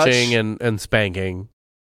scrotum scrot touch? touching and spanking.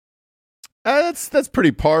 That's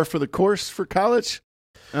pretty par for the course for college.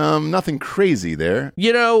 Nothing crazy there.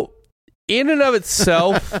 You know, in and of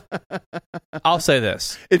itself, I'll say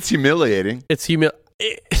this. It's humiliating. It's in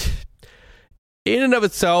and of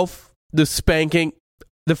itself, the spanking,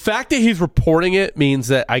 the fact that he's reporting it means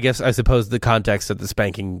that I suppose the context of the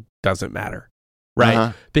spanking doesn't matter, right?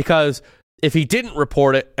 Uh-huh. Because if he didn't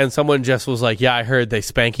report it and someone just was like, yeah, I heard they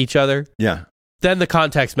spank each other, Yeah. then the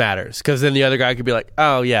context matters. Because then the other guy could be like,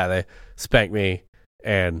 oh, yeah, they spanked me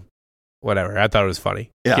and whatever. I thought it was funny.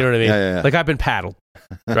 Yeah. You know what I mean? Yeah. Like, I've been paddled,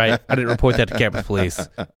 right? I didn't report that to campus police.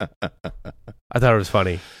 I thought it was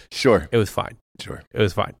funny. Sure. It was fine. Sure. It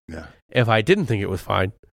was fine. Yeah. If I didn't think it was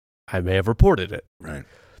fine, I may have reported it. Right.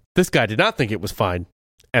 This guy did not think it was fine,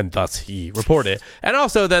 and thus he reported it. And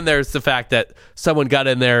also then there's the fact that someone got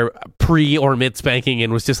in there pre or mid spanking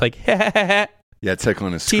and was just like, Yeah,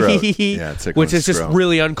 tickling his scrot. Yeah, tickling which his is just scrot.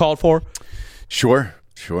 really uncalled for. Sure.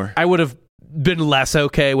 I would have been less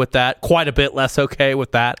okay with that, quite a bit less okay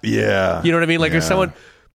with that. Yeah. You know what I mean? Like if someone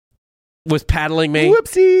was paddling me.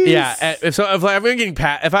 Whoopsies. Yeah. If I'm getting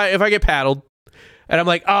if I get paddled and I'm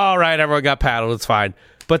like, all right, everyone got paddled, it's fine.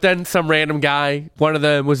 But then some random guy, one of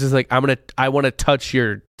them was just like, I want to touch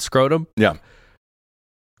your scrotum. Yeah.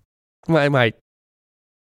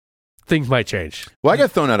 Things might change. Well, I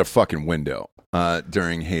got thrown out a fucking window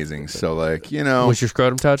during hazing. So, like, you know. Was your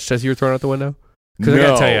scrotum touched as you were thrown out the window? Because I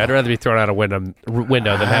gotta tell you, I'd rather be thrown out a window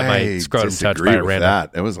than have my scrotum touched by a random.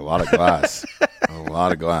 That. It was a lot of glass. A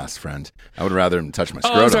lot of glass, friend. I would rather him touch my Oh,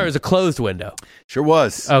 scrotum. I'm sorry, it was a closed window. Sure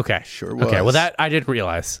was. Okay. Sure was. Okay, well, that I didn't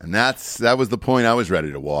realize. And that was the point I was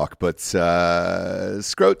ready to walk. But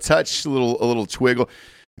scrot touch, a little twiggle.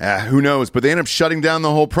 Who knows? But they end up shutting down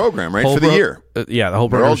the whole program, right, for the year. Yeah, the whole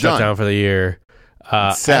They're all program shut done. down for the year.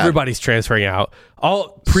 Sad. Everybody's transferring out.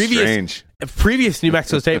 All Strange. previous New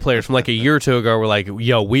Mexico State players from like a year or two ago were like,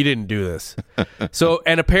 yo, we didn't do this. So,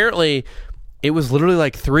 and apparently it was literally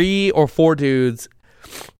like 3 or 4 dudes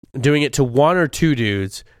doing it to 1 or 2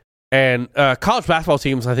 dudes. And college basketball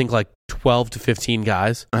teams, I think like 12 to 15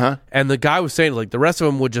 guys. Uh-huh. And the guy was saying like the rest of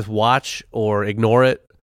them would just watch or ignore it,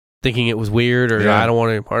 thinking it was weird or I don't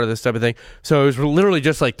want any part of this type of thing. So it was literally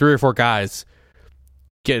just like 3 or 4 guys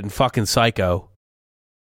getting fucking psycho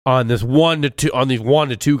on this 1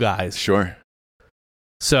 to 2 guys. Sure.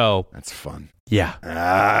 So That's fun. yeah,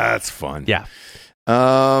 That's fun. yeah.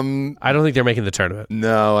 I don't think they're making the tournament.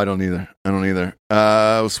 No, I don't either.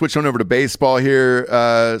 We'll switch on over to baseball here.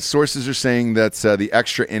 Sources are saying that the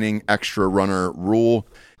extra inning, extra runner rule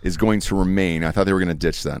is going to remain. I thought they were going to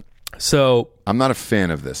ditch that. So I'm not a fan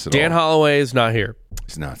of this at Dan all. Holloway is not here.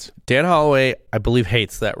 It's nuts. Dan Holloway, I believe,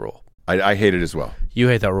 hates that rule. I hate it as well. You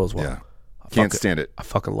hate that rule as well. Yeah. Can't stand it. I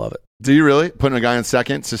fucking love it. Do you really? Putting a guy on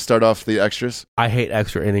second to start off the extras? I hate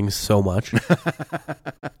extra innings so much.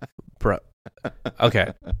 Bro.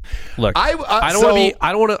 Okay. Look, I don't want to be.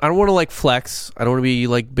 I don't want to like flex. I don't want to be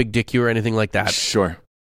like Big Dick you or anything like that. Sure.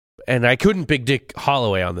 And I couldn't Big Dick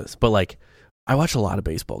Holloway on this, but like, I watch a lot of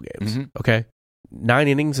baseball games. Mm-hmm. Okay, 9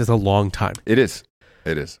 innings is a long time. It is.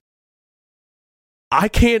 I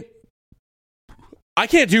can't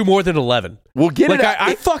do more than 11. We'll get Like it.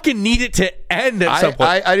 I fucking need it to end at some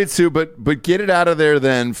point. I did too, but get it out of there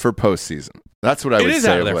then for postseason. That's what I would say. It is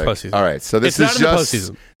out of there like, for postseason. All right, so this It's is not in the just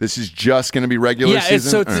postseason. this is just going to be regular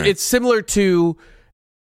season. All right. It's similar to.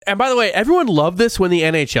 And by the way, everyone loved this when the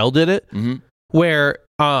NHL did it, where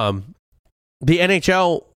the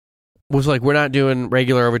NHL was like, we're not doing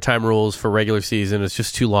regular overtime rules for regular season. It's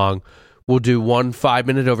just too long. We'll do 1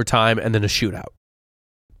 5-minute overtime and then a shootout.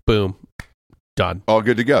 Boom. Done. all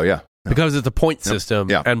good to go. Yeah, Because it's a point system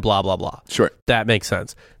Yeah. and blah, blah, blah. sure. That makes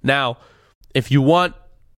sense. Now, if you want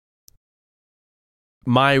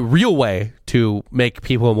my real way to make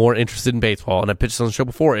people more interested in baseball, and I pitched this on the show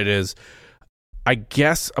before, it is, I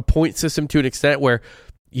guess, a point system to an extent where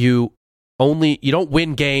you don't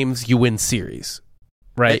win games, you win series,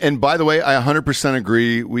 right? And by the way, I 100%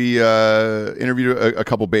 agree. We interviewed a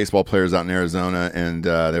couple baseball players out in Arizona, and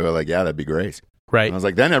they were like, "Yeah, that'd be great." Right. And I was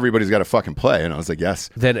like, "Then everybody's got to fucking play," and I was like, "Yes."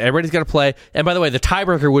 Then everybody's got to play. And by the way, the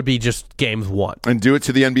tiebreaker would be just games 1. And do it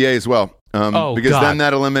to the NBA as well, because God. then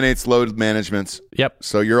that eliminates load management. Yep.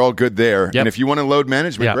 So you're all good there. Yep. And if you want to load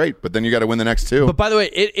management, Yep. great. But then you got to win the next 2. But by the way,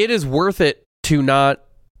 it is worth it to not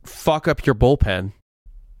fuck up your bullpen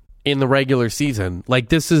in the regular season. Like,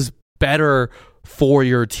 this is better for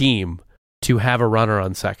your team to have a runner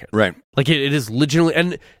on second. Right. Like, it is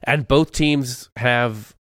legitimately, and both teams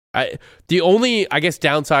have. The only, I guess,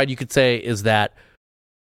 downside you could say is that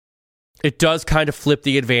it does kind of flip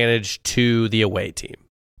the advantage to the away team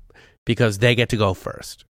because they get to go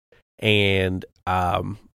first. And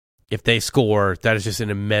if they score, that is just an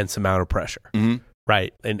immense amount of pressure. Mm-hmm.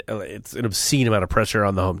 Right. And it's an obscene amount of pressure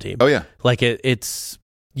on the home team. Oh yeah. Like it's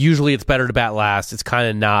usually it's better to bat last. It's kind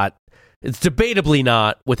of not, it's debatably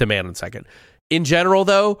not with a man on second. In general,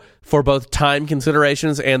 though, for both time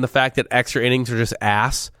considerations and the fact that extra innings are just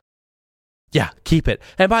ass, yeah, keep it.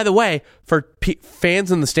 And by the way, for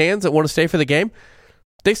fans in the stands that want to stay for the game,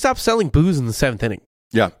 they stopped selling booze in the 7th inning.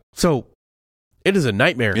 Yeah. So it is a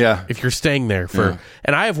nightmare if you're staying there for. Yeah.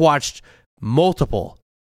 And I have watched multiple,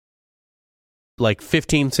 like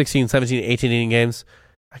 15, 16, 17, 18 inning games.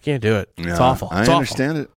 I can't do it. It's Yeah, awful. It's I awful.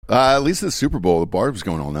 understand it. At least the Super Bowl, the bar was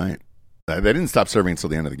going all night. They didn't stop serving until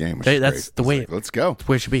the end of the game. Which is That's great. the way. Like, let's go. That's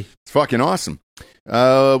the way it should be. It's fucking awesome.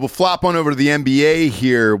 We'll flop on over to the NBA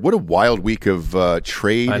here. What a wild week of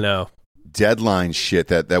trade I know. deadline shit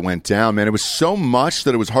that went down, man. It was so much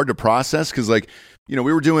that it was hard to process because, like, we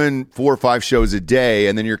were doing 4 or 5 shows a day,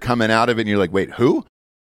 and then you're coming out of it, and you're like, wait, who?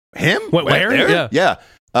 Him? Where? There? Yeah.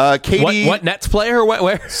 KD. What Nets player?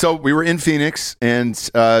 Where? So we were in Phoenix, and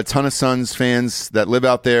a ton of Suns fans that live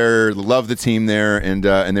out there love the team there, and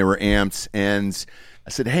they were amped. And I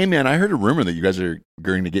said, "Hey, man, I heard a rumor that you guys are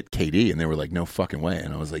going to get KD," and they were like, "No fucking way."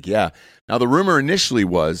 And I was like, "Yeah." Now the rumor initially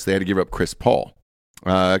was they had to give up Chris Paul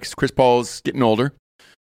because Chris Paul's getting older,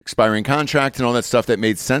 expiring contract, and all that stuff. That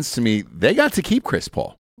made sense to me. They got to keep Chris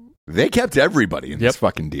Paul. They kept everybody in this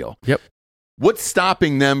fucking deal. Yep. What's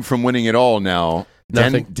stopping them from winning it all now?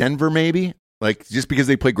 Nothing. Denver, maybe? Like, just because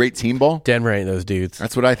they play great team ball? Denver ain't those dudes.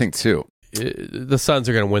 That's what I think, too. The Suns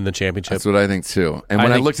are going to win the championship. That's what I think, too. And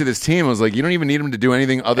when I looked at this team, I was like, you don't even need him to do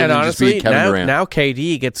anything other than honestly, just beat Kevin Durant. Now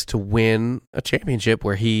KD gets to win a championship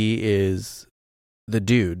where he is the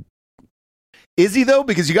dude. Is he though?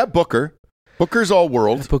 Because you got Booker. Booker's all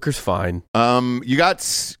world. Booker's fine. You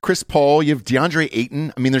got Chris Paul. You have DeAndre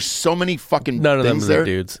Ayton. I mean, there's so many fucking None of them things are there.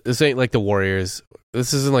 dudes. This ain't like the Warriors.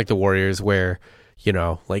 This isn't like the Warriors where,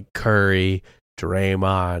 like Curry,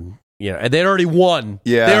 Draymond, and they'd already won.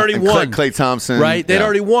 Yeah, they already and won. Klay Thompson, right? They'd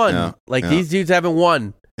already won. Yeah. These dudes haven't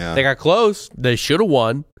won. Yeah. They got close. They should have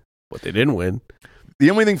won, but they didn't win. The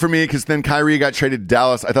only thing for me, because then Kyrie got traded to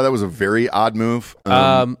Dallas, I thought that was a very odd move.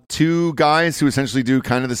 Two guys who essentially do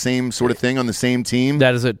kind of the same sort of thing on the same team.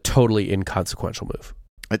 That is a totally inconsequential move.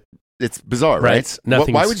 It's bizarre, right?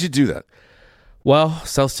 Why would you do that? Well,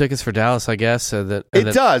 sells tickets for Dallas, I guess. It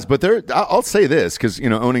does, but I'll say this, because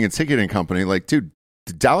owning a ticketing company, like, dude,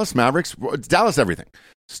 the Dallas Mavericks, Dallas everything.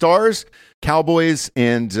 Stars, Cowboys,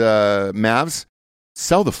 and Mavs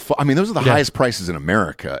sell those are the highest prices in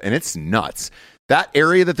America, and it's nuts. That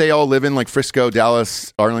area that they all live in, like Frisco,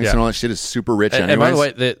 Dallas, Arlington, all that shit is super rich. And by the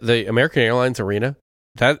way, the American Airlines Arena,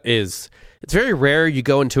 it's very rare you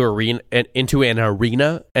go into an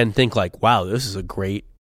arena and think like, wow, this is a great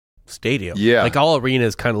stadium. Yeah. Like all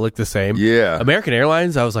arenas kind of look the same. Yeah. American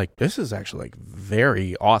Airlines, I was like, this is actually like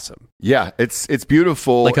very awesome. Yeah, it's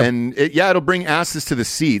beautiful, it'll bring asses to the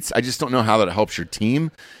seats. I just don't know how that helps your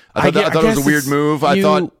team. I thought it was a weird move.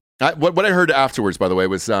 What I heard afterwards, by the way,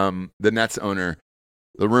 was the Nets owner.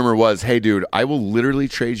 The rumor was, hey, dude, I will literally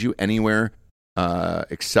trade you anywhere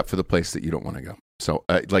except for the place that you don't want to go. So,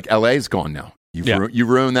 like, LA's gone now. You've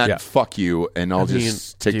ruined that. Yeah. Fuck you, and I'll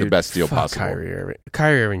just take the best deal possible.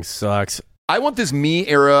 Kyrie Irving sucks. I want this me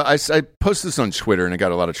era. I posted this on Twitter, and it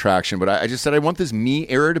got a lot of traction, but I just said I want this me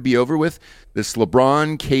era to be over with. This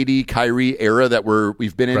LeBron, KD, Kyrie era that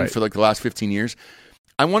we've been in for like the last 15 years.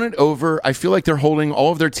 I want it over. I feel like they're holding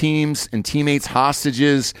all of their teams and teammates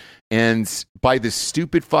hostages, and by this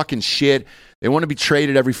stupid fucking shit, they want to be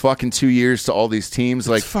traded every fucking 2 years to all these teams.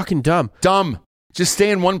 Like, it's fucking dumb. Just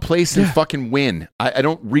stay in one place and fucking win. I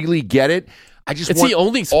don't really get it. It's the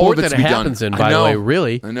only sport that it happens in, by the way,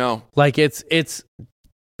 really. I know. Like, it's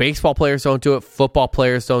baseball players don't do it. Football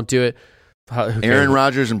players don't do it. Aaron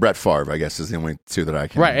Rodgers and Brett Favre, I guess, is the only two that I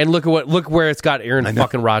can. Right, and look where it's got Aaron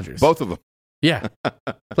fucking Rodgers. Both of them. Yeah.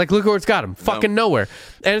 Like, look where it's got him. Fucking nowhere.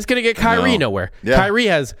 And it's going to get Kyrie nowhere. Yeah. Kyrie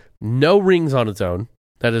has no rings on his own.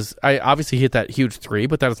 That is, I obviously hit that huge 3,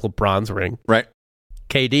 but that is LeBron's ring. Right.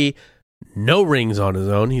 KD, no rings on his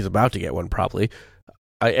own. He's about to get one, probably.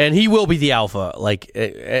 And he will be the alpha. Like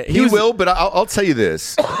he will, but I'll tell you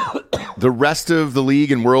this. The rest of the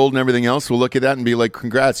league and world and everything else will look at that and be like,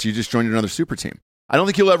 congrats, you just joined another super team. I don't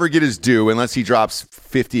think he'll ever get his due unless he drops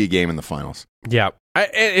 50 a game in the finals. Yeah.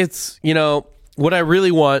 It's, what I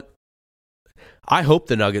really want, I hope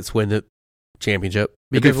the Nuggets win the championship.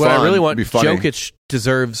 Because what I really want, Jokic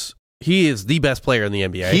deserves, he is the best player in the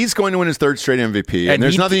NBA. He's going to win his 3rd straight MVP, and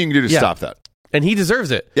there's nothing you can do to stop that. And he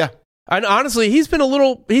deserves it. Yeah. And honestly, he's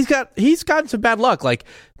gotten some bad luck. Like,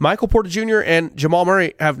 Michael Porter Jr. and Jamal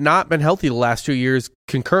Murray have not been healthy the last 2 years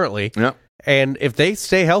concurrently. Yeah. And if they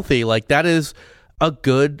stay healthy, like, that is a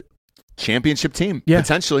good championship team,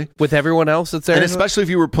 potentially, with everyone else that's there. And especially if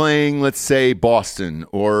you were playing, let's say, Boston,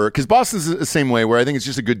 or because Boston's the same way, where I think it's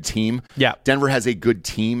just a good team. Yeah. Denver has a good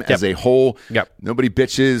team as a whole. Yep. Nobody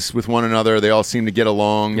bitches with one another. They all seem to get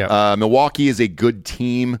along. Yep. Milwaukee is a good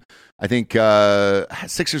team. I think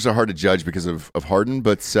Sixers are hard to judge because of Harden,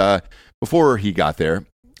 but before he got there,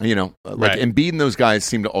 Embiid and those guys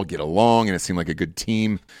seem to all get along, and it seemed like a good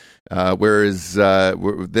team. Whereas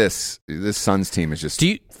this Suns team is just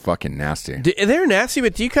fucking nasty. They're nasty,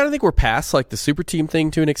 but do you kind of think we're past like the super team thing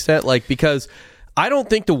to an extent? Like, because I don't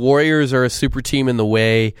think the Warriors are a super team in the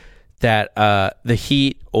way that the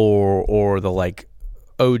Heat or the like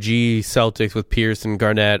OG Celtics with Pierce and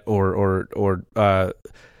Garnett or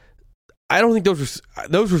I don't think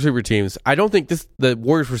those were super teams. I don't think the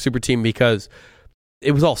Warriors were super team because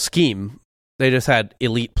it was all scheme. They just had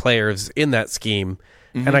elite players in that scheme.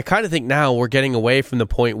 Mm-hmm. And I kind of think now we're getting away from the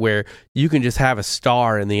point where you can just have a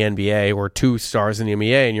star in the NBA or 2 stars in the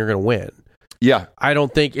NBA and you're going to win. Yeah. I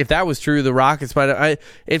don't think if that was true, the Rockets might.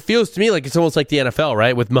 It feels to me like it's almost like the NFL,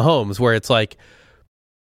 right? With Mahomes, where it's like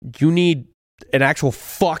you need an actual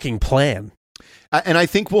fucking plan. And I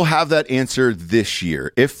think we'll have that answer this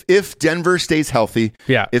year. If Denver stays healthy,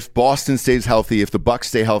 if Boston stays healthy, if the Bucks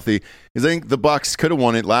stay healthy, because I think the Bucks could have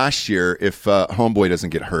won it last year if Homeboy doesn't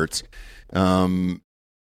get hurt.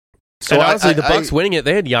 So and honestly, the Bucks winning it,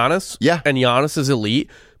 they had Giannis. Yeah. And Giannis is elite,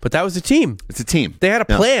 but that was a team. It's a team. They had a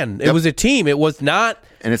plan. It was a team. It was not.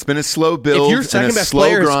 And it's been a slow build. If your second and a best slow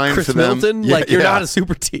player is grind Chris for them. Middleton, you're not a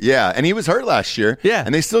super team. Yeah, and he was hurt last year. Yeah.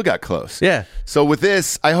 And they still got close. Yeah. So with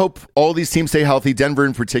this, I hope all these teams stay healthy, Denver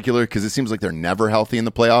in particular, because it seems like they're never healthy in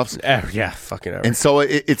the playoffs. Yeah, fucking ever. And so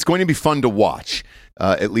it's going to be fun to watch,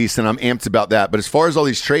 at least, and I'm amped about that. But as far as all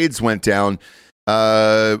these trades went down,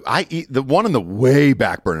 the one on the way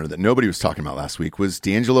back burner that nobody was talking about last week was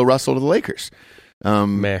D'Angelo Russell to the Lakers.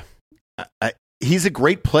 Man. He's a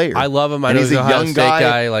great player. I love him. I and know he's he's a Ohio young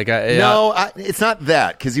State guy. No, it's not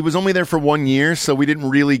that, because he was only there for 1 year, so we didn't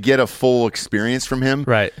really get a full experience from him.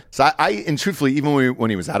 Right. So and truthfully, even when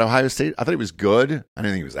he was at Ohio State, I thought he was good. I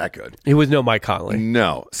didn't think he was that good. He was no Mike Conley.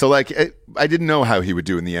 No. So I didn't know how he would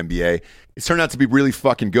do in the NBA. It turned out to be really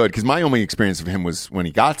fucking good, because my only experience of him was when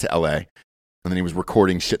he got to LA, and then he was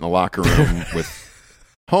recording shit in the locker room with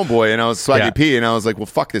Homeboy, and I was Swaggy P, and I was like, well,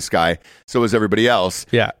 fuck this guy. So was everybody else.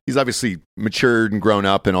 Yeah. He's obviously matured and grown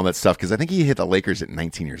up and all that stuff, because I think he hit the Lakers at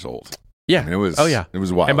 19 years old. Yeah. I mean, it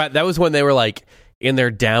was wild. And that was when they were in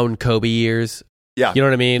their down Kobe years. Yeah. You know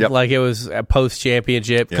what I mean? Yep. It was a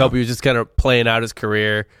post-championship. Yeah. Kobe was just kind of playing out his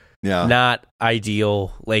career. Yeah. Not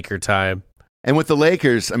ideal Laker time. And with the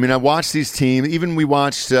Lakers, I mean, I watched these teams. Even we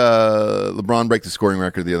watched LeBron break the scoring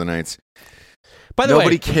record the other nights. By the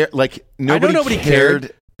way, cared. Nobody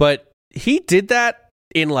cared. But he did that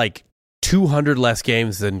in 200 less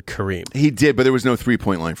games than Kareem. He did, but there was no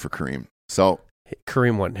 3-point line for Kareem. So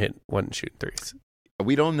Kareem wasn't shooting threes.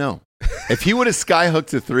 We don't know. If he would have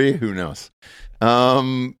skyhooked a three, who knows?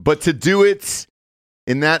 But to do it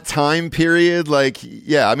in that time period,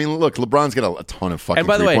 I mean, look, LeBron's got a ton of fucking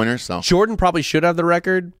three-pointers. So Jordan probably should have the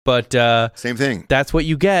record, but same thing. That's what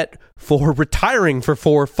you get for retiring for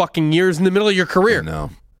 4 fucking years in the middle of your career.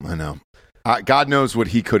 I know. God knows what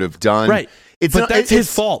he could have done. Right. That's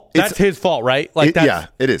his fault. That's his fault, right? Yeah,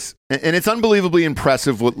 it is. And it's unbelievably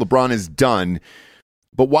impressive what LeBron has done.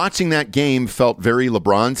 But watching that game felt very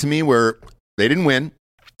LeBron to me, where they didn't win.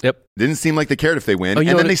 Yep. Didn't seem like they cared if they win. And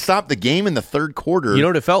then they stopped the game in the third quarter. You know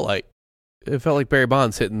what it felt like? It felt like Barry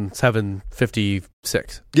Bonds hitting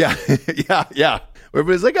 756. Yeah. Yeah.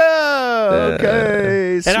 Everybody's like, oh,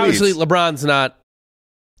 okay. And obviously, LeBron's not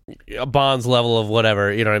a Bonds level of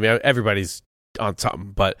whatever. You know what I mean? Everybody's on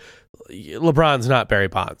something, but LeBron's not Barry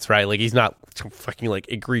Bonds, right? He's not some fucking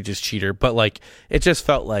egregious cheater, but it just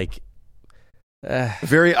felt like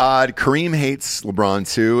very odd. Kareem hates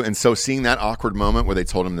LeBron too, and so seeing that awkward moment where they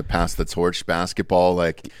told him to pass the torch basketball,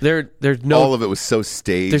 there's no, all of it was so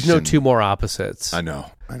staged. There's no two more opposites. I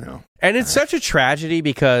know. And it's such a tragedy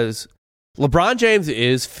because LeBron James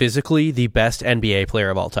is physically the best NBA player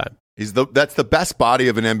of all time. That's the best body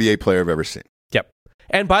of an NBA player I've ever seen. Yep.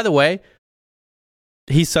 And by the way,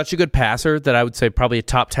 he's such a good passer that I would say probably a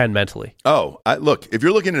top 10 mentally. Oh, look, if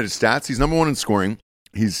you're looking at his stats, he's number 1 in scoring.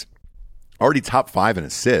 He's already top 5 in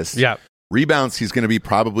assists. Yeah. Rebounds, he's going to be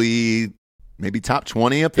probably maybe top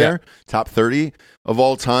 20 up there, top 30 of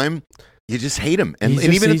all time. You just hate him. And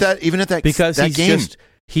even at that because that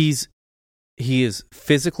he's game. he is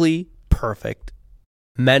physically perfect,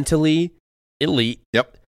 mentally elite.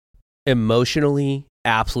 Yep. Emotionally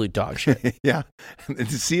absolute dog shit. Yeah. And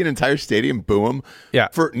to see an entire stadium boo him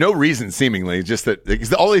for no reason, seemingly, just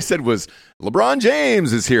that all they said was LeBron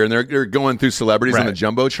James is here, and they're going through celebrities on the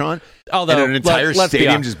Jumbotron. Although and an entire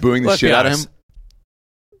stadium just booing the shit out of him.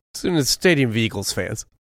 Soon as stadium of Eagles fans.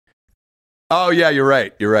 Oh yeah, you're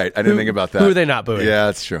right. I didn't think about that. Who are they not booing? Yeah,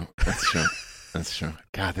 that's true. That's true.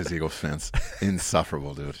 God, those Eagles fans,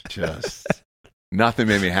 insufferable, dude. Just nothing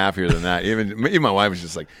made me happier than that. Even my wife was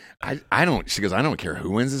just like, I don't. She goes, I don't care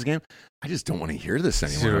who wins this game. I just don't want to hear this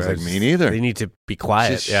anymore. I was like, me neither. They need to be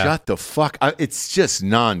quiet. Just shut the fuck. It's just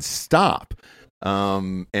nonstop.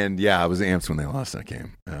 And yeah, I was amped when they lost that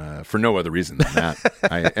game for no other reason than that.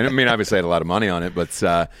 I mean, obviously, I had a lot of money on it,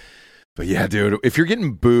 but yeah, dude, if you're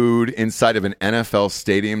getting booed inside of an NFL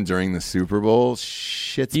stadium during the Super Bowl,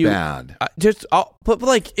 shit's bad.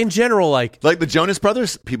 But in general, like the Jonas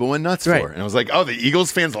Brothers, people went nuts for. And I was like, oh, the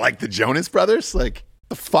Eagles fans like the Jonas Brothers? Like,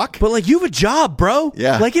 the fuck? But you have a job, bro.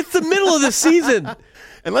 Yeah. It's the middle of the season.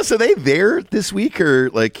 Unless, are they there this week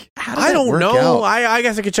or how does I don't know. out? I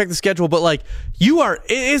guess I could check the schedule, but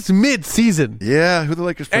it's mid-season. Yeah, who the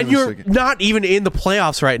Lakers playing and you're not even in the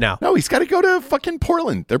playoffs right now. No, he's got to go to fucking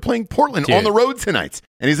Portland. They're playing Portland on the road tonight,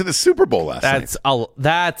 and he's at the Super Bowl last night.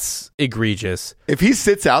 That's egregious. If he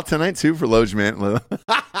sits out tonight too for Lojman,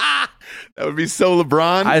 that would be so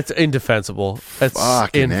LeBron. It's indefensible. It's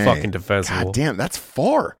fucking defensible. God damn, that's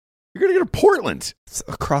far. You're gonna go to Portland. It's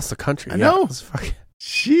across the country. I know.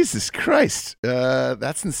 Jesus Christ.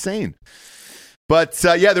 That's insane. But,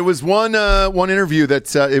 there was one interview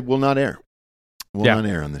that it will not air. Will not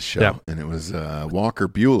air on this show. Yeah. And it was Walker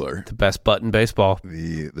Buehler, The best butt in baseball.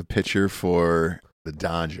 the pitcher for the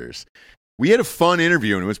Dodgers. We had a fun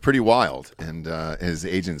interview, and it was pretty wild. And his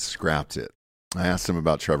agent scrapped it. I asked him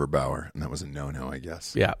about Trevor Bauer, and that was a no-no, I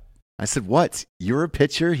guess. Yeah. I said, what? You're a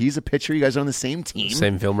pitcher? He's a pitcher? You guys are on the same team?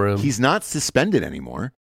 Same film room. He's not suspended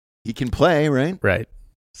anymore. He can play, right? Right.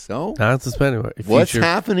 So, Not suspended. what's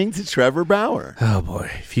happening to Trevor Bauer? Oh, boy.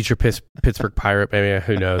 Future Pittsburgh Pirate, maybe.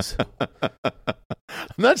 Who knows? I'm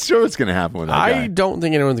not sure what's going to happen with that guy. I don't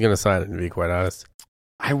think anyone's going to sign him, to be quite honest.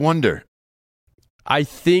 I wonder. I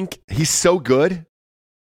think He's so good.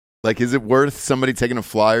 Like, is it worth somebody taking a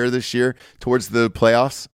flyer this year towards the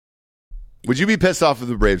playoffs? Would you be pissed off if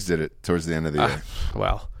the Braves did it towards the end of the year?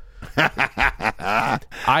 well,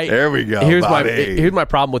 There we go. Here's buddy. my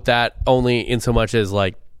problem with that. Only in so much as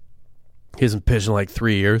like he hasn't pitched in like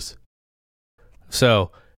 3 years.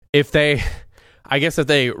 So if they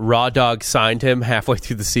raw dog signed him halfway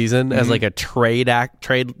through the season as like a trade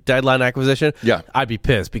deadline acquisition, Yeah. I'd be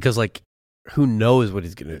pissed because like who knows what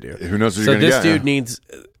he's gonna do. Who knows what So you're going to this get? dude needs,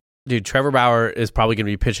 Trevor Bauer is probably going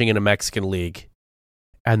to be pitching in a Mexican league,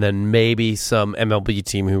 and then maybe some MLB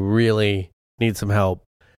team who really needs some help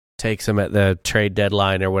takes him at the trade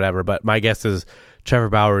deadline or whatever. But my guess is Trevor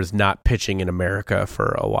Bauer is not pitching in America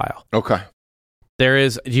for a while. Okay. Do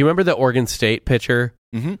you remember the Oregon State pitcher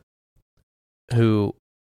who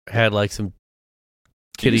had like some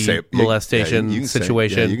kitty molestation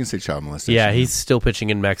situation? You can say child molestation. Yeah, he's still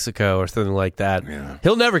pitching in Mexico or something like that. Yeah.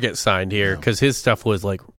 He'll never get signed here because his stuff was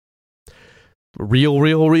like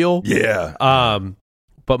real. Yeah.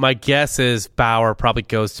 But my guess is Bauer probably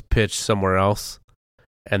goes to pitch somewhere else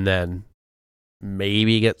and then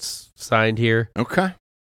maybe gets signed here. Okay.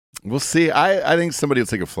 We'll see. I think somebody will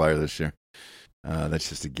take a flyer this year. That's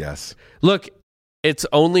just a guess. Look, it's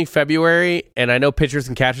only February, and I know pitchers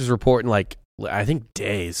and catchers report in like, I think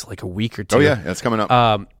days, like a week or two. Oh, yeah. That's coming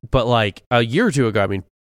up. But like a year or two ago, I mean,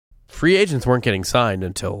 free agents weren't getting signed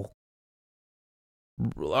until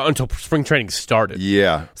spring training started.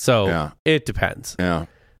 Yeah. So it depends. Yeah.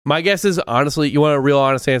 My guess is, honestly, you want a real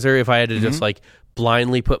honest answer? If I had to just like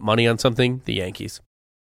blindly put money on something, the Yankees.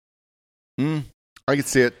 I could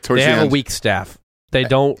see it towards They the have end. a weak staff. They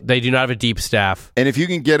do not have a deep staff. And if you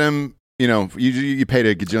can get him, you paid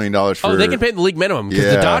 $1 gajillion for. Oh, they can pay him the league minimum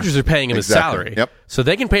because the Dodgers are paying him his salary. Yep. So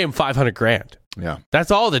they can pay him $500,000. Yeah. That's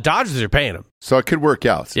all the Dodgers are paying him. So it could work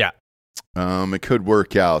out. Yeah. It could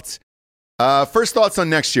work out. First thoughts on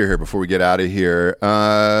next year here before we get out of here.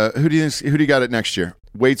 Who do you got it next year?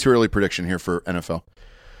 Way too early prediction here for NFL.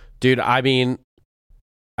 Dude, I mean,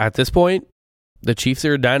 at this point, the Chiefs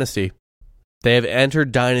are a dynasty. They have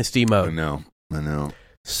entered dynasty mode. I know.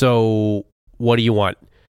 So what do you want?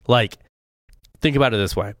 Like, think about it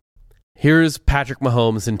this way. Here's Patrick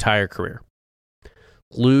Mahomes' entire career.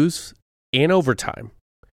 Lose in overtime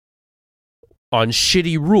on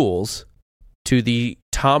shitty rules to the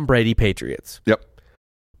Tom Brady Patriots. Yep.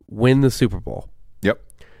 Win the Super Bowl. Yep.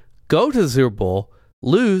 Go to the Super Bowl,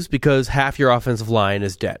 lose because half your offensive line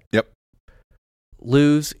is dead. Yep.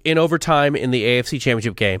 Lose in overtime in the AFC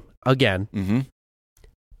Championship game again. Mm-hmm.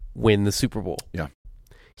 Win the Super Bowl. Yeah.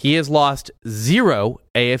 He has lost 0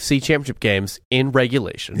 AFC Championship games in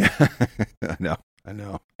regulation. I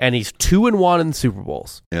know. And he's 2-1 in the Super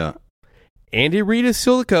Bowls. Yeah. Andy Reid is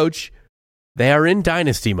still the coach. They are in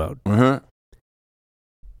dynasty mode. Uh-huh.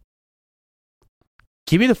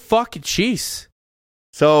 Give me the fucking Chiefs.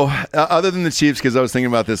 So, other than the Chiefs, because I was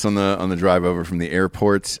thinking about this on the drive over from the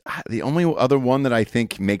airport, the only other one that I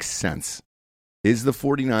think makes sense is the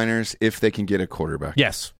 49ers if they can get a quarterback.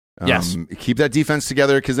 Yes. Yes. Keep that defense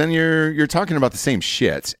together because then you're talking about the same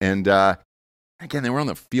shit. And again, they were on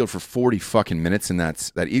the field for 40 fucking minutes, and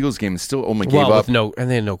that Eagles game still only gave up. And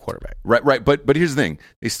they had no quarterback. Right. But here's the thing: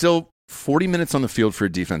 they still 40 minutes on the field for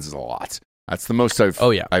a defense is a lot. That's the most I've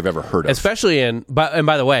ever heard of. Especially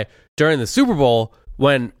by the way, during the Super Bowl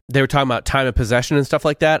when they were talking about time of possession and stuff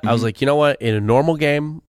like that, I was like, you know what? In a normal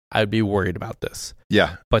game, I'd be worried about this.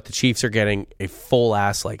 Yeah. But the Chiefs are getting a full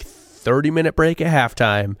ass 30-minute break at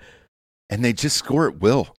halftime. And they just score at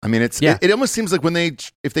will. I mean, it almost seems like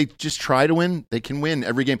if they just try to win, they can win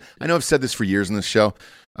every game. I know I've said this for years in this show,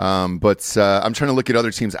 but I'm trying to look at other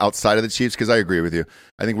teams outside of the Chiefs because I agree with you.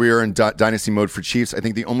 I think we are in dynasty mode for Chiefs. I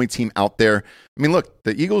think the only team out there, I mean, look,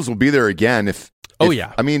 the Eagles will be there again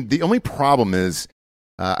I mean, the only problem is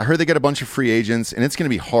I heard they got a bunch of free agents, and it's going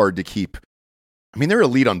to be hard to keep. I mean, they're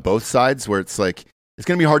elite on both sides where it's going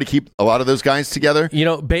to be hard to keep a lot of those guys together.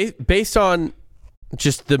 Based on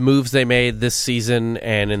just the moves they made this season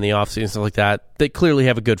and in the offseason, stuff like that, they clearly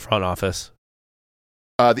have a good front office.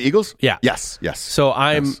 The Eagles? Yeah. Yes. So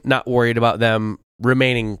I'm not worried about them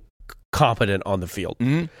remaining competent on the field.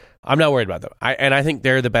 Mm-hmm. I'm not worried about them. I think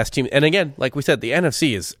they're the best team. And again, like we said, the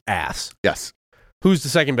NFC is ass. Yes. Who's the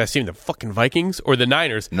second best team? The fucking Vikings or the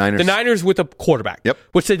Niners? Niners. The Niners with a quarterback. Yep.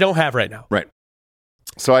 Which they don't have right now. Right.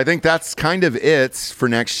 So I think that's kind of it for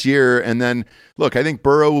next year. And then, look, I think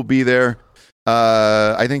Burrow will be there.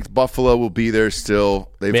 I think Buffalo will be there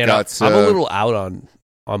still. I'm a little out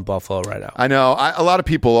on Buffalo right now. I know. A lot of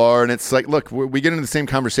people are. And it's like, look, we get into the same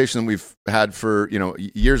conversation that we've had for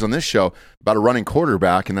years on this show about a running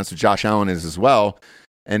quarterback. And that's what Josh Allen is as well.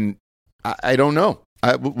 And I don't know.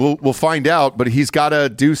 We'll find out. But he's got to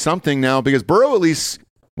do something now because Burrow at least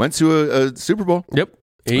went to a Super Bowl. Yep.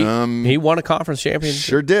 He won a conference championship.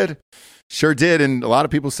 Sure did. And a lot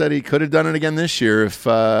of people said he could have done it again this year if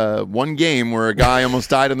one game where a guy almost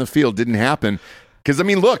died on the field didn't happen. Because, I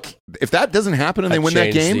mean, look, if that doesn't happen and they win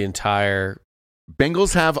that game, the entire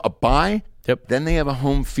Bengals have a bye. Yep. Then they have a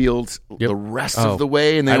home field the rest of the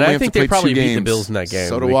way, and they and only I have think to play they probably 2 games. beat the Bills in that game.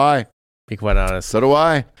 So do I. Be quite honest. So do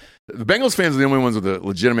I. The Bengals fans are the only ones with a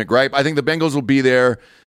legitimate gripe. I think the Bengals will be there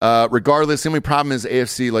regardless. The only problem is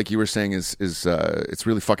AFC, like you were saying, is it's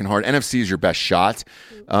really fucking hard. NFC is your best shot.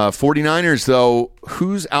 49ers, though,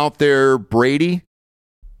 who's out there? Brady?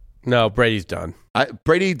 No, Brady's done.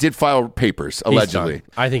 Brady did file papers, allegedly.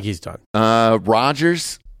 I think he's done.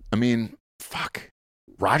 Rodgers, I mean, fuck.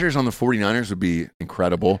 Rodgers on the 49ers would be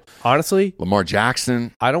incredible. Honestly, Lamar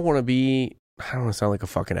Jackson. I don't want to sound like a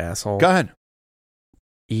fucking asshole. Go ahead.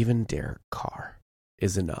 Even Derek Carr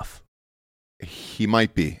is enough. He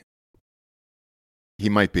might be.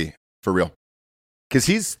 For real. Because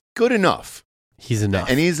he's good enough. He's enough.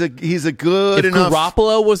 And he's a good if enough.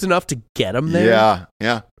 Garoppolo was enough to get him there.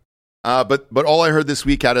 Yeah. But all I heard this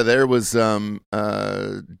week out of there was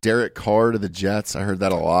Derek Carr to the Jets. I heard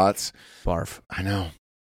that a lot. Barf. I know.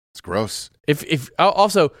 It's gross. If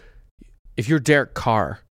you're Derek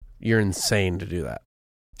Carr, you're insane to do that.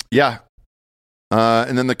 Yeah.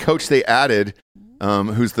 And then the coach they added,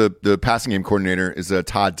 who's the passing game coordinator, is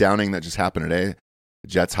Todd Downing. That just happened today. The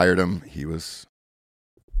Jets hired him. He was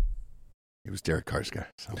Derek Carr's guy.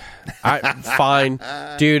 So. Fine.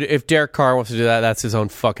 Dude, if Derek Carr wants to do that, that's his own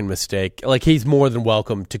fucking mistake. Like, he's more than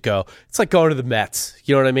welcome to go. It's like going to the Mets.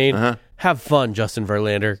 You know what I mean? Uh-huh. Have fun, Justin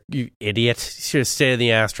Verlander. You idiot. You should have stayed in the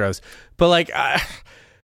Astros. But, like,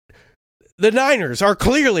 the Niners are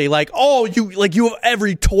clearly like, you have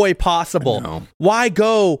every toy possible. Why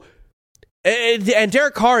go? And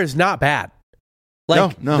Derek Carr is not bad.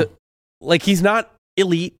 Like, no. He's not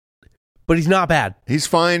elite. But he's not bad. He's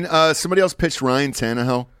fine. Somebody else pitched Ryan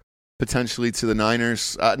Tannehill potentially to the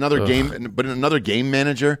Niners. Another game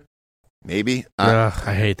manager, maybe. I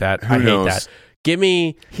hate that. I hate that.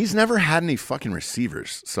 He's never had any fucking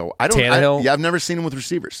receivers, so I don't. Tannehill? I've never seen him with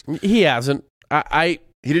receivers. He hasn't. He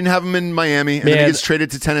didn't have him in Miami, and then he gets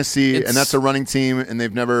traded to Tennessee, and that's a running team, and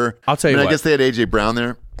they've never. I'll tell you what. I guess they had AJ Brown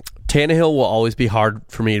there. Tannehill will always be hard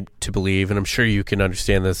for me to believe, and I'm sure you can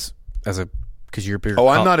understand this because you're a bigger.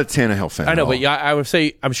 I'm not a Tannehill fan. I know, but I would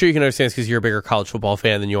say I'm sure you can understand this because you're a bigger college football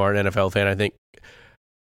fan than you are an NFL fan. I think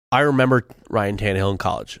I remember Ryan Tannehill in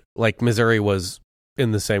college. Like, Missouri was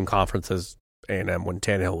in the same conference as A&M when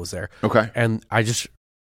Tannehill was there. Okay, and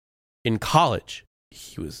in college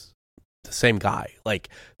he was the same guy. Like,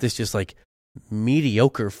 this just like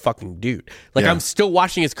mediocre fucking dude. Like, I'm still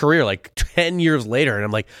watching his career like 10 years later, and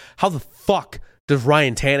I'm like, how the fuck does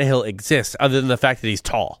Ryan Tannehill exist other than the fact that he's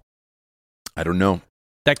tall? I don't know.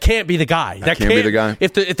 That can't be the guy. That can't be the guy.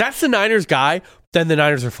 If that's the Niners guy, then the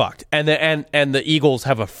Niners are fucked, and the Eagles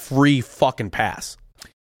have a free fucking pass.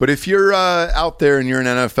 But if you're out there and you're an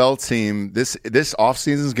NFL team, this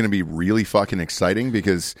offseason is going to be really fucking exciting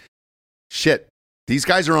because shit, these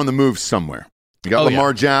guys are on the move somewhere. You got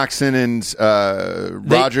Lamar Jackson and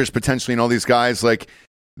Rodgers potentially, and all these guys. Like,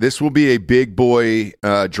 this will be a big boy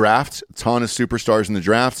draft. A ton of superstars in the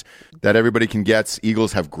draft that everybody can get.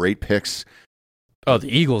 Eagles have great picks. Oh,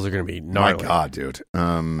 the Eagles are going to be gnarly. My God, dude.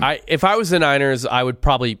 If I was the Niners, I would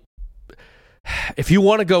probably, if you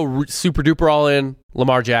want to go super duper all in,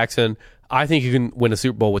 Lamar Jackson, I think you can win a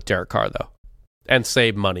Super Bowl with Derek Carr, though, and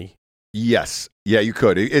save money. Yes. Yeah, you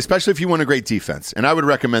could, especially if you want a great defense. And I would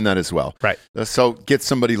recommend that as well. Right. So get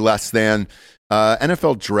somebody less than.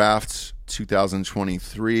 NFL Draft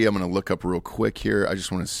 2023. I'm going to look up real quick here. I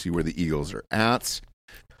just want to see where the Eagles are at.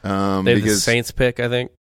 They have the Saints pick, I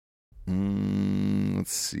think.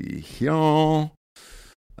 Let's see here.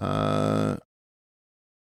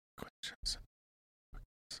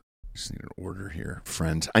 just need an order here,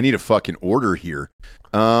 friend. I need a fucking order here.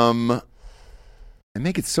 And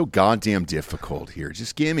make it so goddamn difficult here.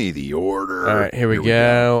 Just give me the order. All right, here we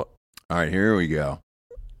go. All right, here we go.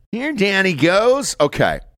 Here Danny goes.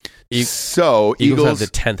 Okay. So Eagles have the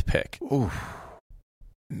 10th pick. Ooh,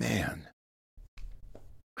 man.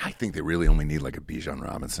 I think they really only need like a Bijan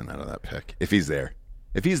Robinson out of that pick. If he's there.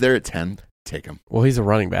 If he's there at 10, take him. Well, he's a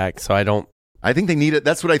running back, so I think they need it.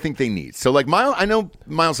 That's what I think they need. So like I know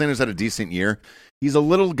Miles Sanders had a decent year. He's a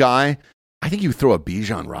little guy. I think you throw a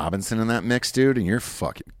Bijan Robinson in that mix, dude, and you're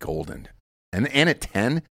fucking golden. And at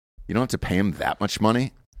 10, you don't have to pay him that much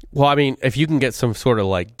money. Well, I mean, if you can get some sort of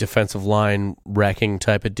like defensive line wrecking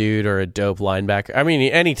type of dude or a dope linebacker, I mean,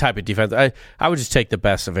 any type of defense, I would just take the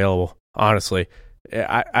best available, honestly.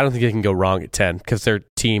 I don't think they can go wrong at 10 because their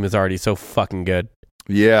team is already so fucking good.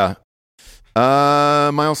 Yeah.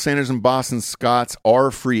 Miles Sanders and Boston Scott's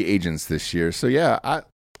are free agents this year. So, yeah,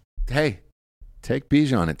 hey, take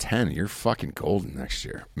Bijan at 10. You're fucking golden next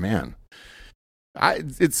year. Man.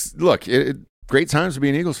 Great times to be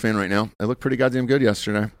an Eagles fan right now. They look pretty goddamn good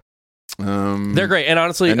yesterday. They're great. And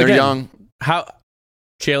honestly, and they're young. How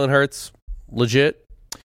Jalen Hurts, legit?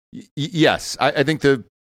 Yes. I think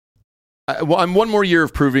I'm one more year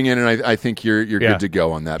of proving it, and I think you're good to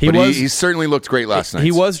go on that. He certainly looked great last night.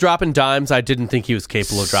 He was dropping dimes. I didn't think he was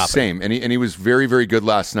capable of dropping. Same, and he was very, very good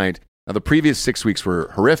last night. Now, the previous 6 weeks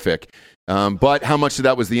were horrific, but how much of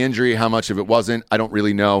that was the injury, how much of it wasn't, I don't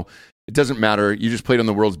really know. It doesn't matter. You just played on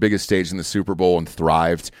the world's biggest stage in the Super Bowl and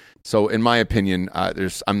thrived. So, in my opinion,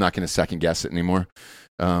 I'm not going to second guess it anymore.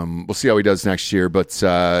 We'll see how he does next year. But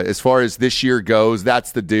as far as this year goes,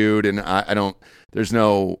 that's the dude, and there's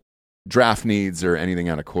no draft needs or anything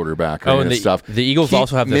on a quarterback or any stuff. The Eagles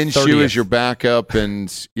also have the Minshew 30th. as your backup,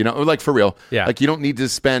 and like for real, yeah. Like you don't need to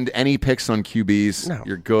spend any picks on QBs. No.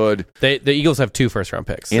 You're good. The Eagles have 2 first-round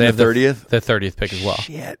picks. And the 30th, the 30th pick as well.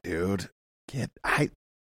 Shit, dude.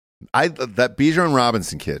 That Bijan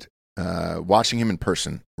Robinson kid. Watching him in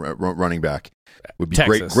person, running back, would be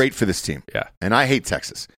great for this team. Yeah, and I hate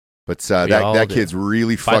Texas, but that kid's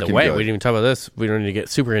really fucking good. By the way, we didn't even talk about this. We don't need to get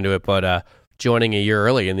super into it, but joining a year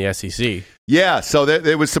early in the SEC. Yeah, so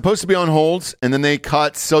it was supposed to be on hold, and then they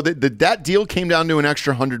cut. So that deal came down to an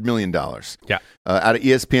extra $100 million. Yeah, out of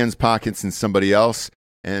ESPN's pockets and somebody else,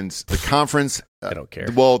 and the conference. I don't care.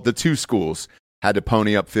 Well, the two schools had to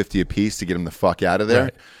pony up 50 apiece to get them the fuck out of there.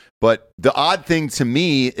 Right. But the odd thing to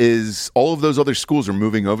me is all of those other schools are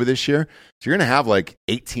moving over this year. So you're going to have like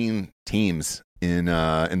 18 teams in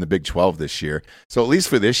the Big 12 this year. So at least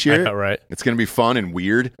for this year, I know, right? It's going to be fun and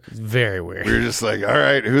weird. It's very weird. We're just like, all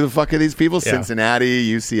right, who the fuck are these people? Yeah.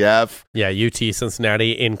 Cincinnati, UCF. Yeah, UT,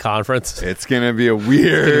 Cincinnati in conference. It's going to be a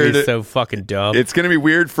weird. It's going to be so fucking dumb. It's going to be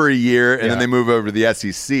weird for a year, and then they move over to the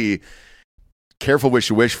SEC. Careful what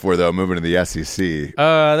you wish for, though, moving to the SEC.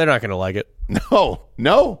 They're not going to like it. No.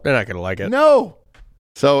 They're not going to like it. No.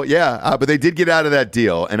 So, yeah, but they did get out of that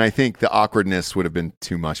deal, and I think the awkwardness would have been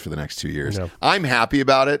too much for the next 2 years. No. I'm happy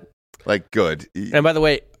about it. Like, good. And by the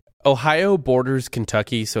way, Ohio borders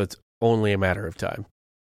Kentucky, so it's only a matter of time.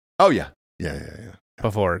 Oh, yeah. Yeah.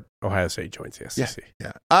 Before Ohio State joins the SEC.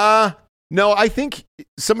 Yeah. No, I think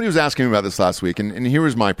somebody was asking me about this last week, and here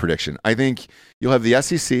was my prediction. I think you'll have the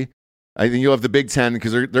SEC. I think you'll have the Big Ten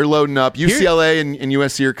because they're loading up. UCLA and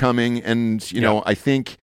USC are coming, and know I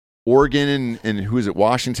think Oregon and who is it?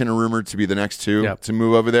 Washington are rumored to be the next two to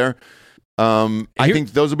move over there. I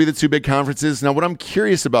think those will be the two big conferences. Now, what I'm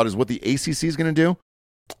curious about is what the ACC is going to do.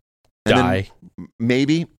 And die,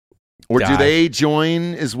 maybe, or do they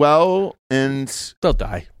join as well? And they'll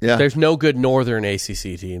die. Yeah, there's no good Northern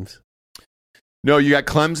ACC teams. No, you got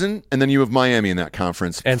Clemson, and then you have Miami in that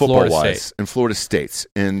conference, and football-wise, and Florida State.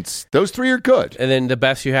 And those three are good. And then the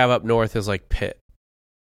best you have up north is like Pitt.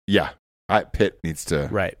 Yeah, Pitt needs to...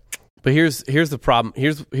 Right. But here's the problem.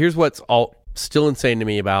 Here's what's all still insane to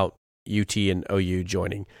me about UT and OU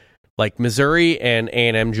joining. Like Missouri and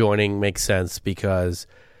A&M joining makes sense because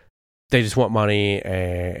they just want money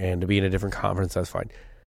and to be in a different conference, that's fine.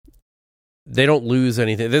 They don't lose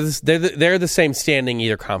anything. They're the same standing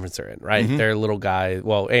either conference they're in, right? Mm-hmm. They're a little guy.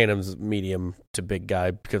 Well, A&M's medium to big guy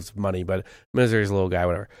because of money, but Missouri's a little guy,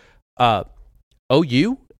 whatever.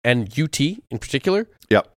 OU and UT in particular,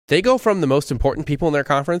 they go from the most important people in their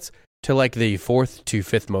conference to like the fourth to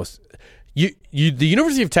fifth most. The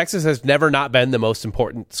University of Texas has never not been the most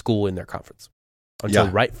important school in their conference until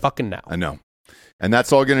right fucking now. I know. And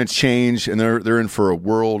that's all going to change, and they're in for a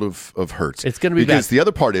world of hurt. It's going to be because bad. The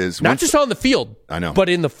other part is not just on the field, I know, but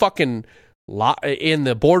in the fucking in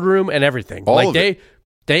the boardroom and everything.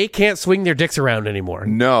 They can't swing their dicks around anymore.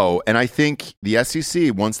 No, and I think the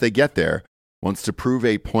SEC, once they get there, wants to prove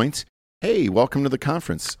a point. hey, welcome to the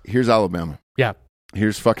conference. Here's Alabama. Yeah.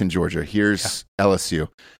 Here's fucking Georgia. Here's LSU.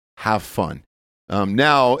 Have fun.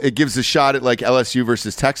 Now it gives a shot at like LSU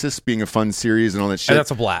versus Texas being a fun series and all that shit. And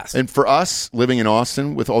that's a blast. And for us living in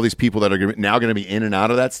Austin with all these people that are now going to be in and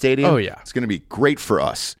out of that stadium, it's going to be great for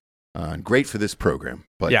us and great for this program,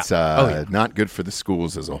 but not good for the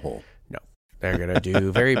schools as a whole. No, they're going to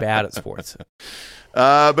do very bad at sports.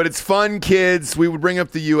 But it's fun, kids. We would bring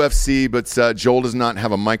up the UFC, but Joel does not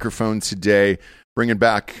have a microphone today. Bringing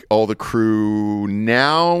back all the crew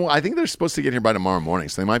now. I think they're supposed to get here by tomorrow morning,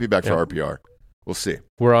 so they might be back for RPR. We'll see.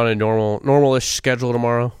 We're on a normal-ish schedule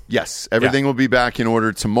tomorrow. Yes, everything will be back in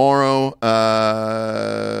order tomorrow.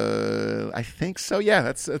 I think so. Yeah,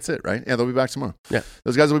 that's it, right? Yeah, they'll be back tomorrow. Yeah,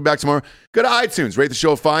 those guys will be back tomorrow. Go to iTunes, rate the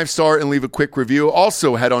show a 5-star, and leave a quick review.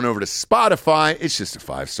 Also, head on over to Spotify. It's just a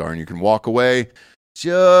 5-star, and you can walk away.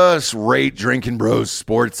 Just rate Drinking Bros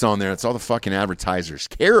Sports on there. That's all the fucking advertisers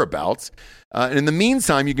care about. And in the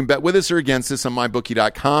meantime, you can bet with us or against us on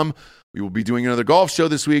mybookie.com. We will be doing another golf show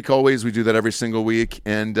this week. Always, we do that every single week.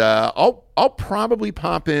 And I'll probably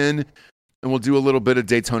pop in and we'll do a little bit of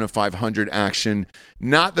Daytona 500 action.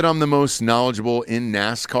 Not that I'm the most knowledgeable in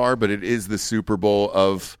NASCAR, but it is the Super Bowl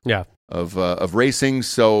of racing.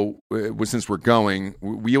 So since we're going,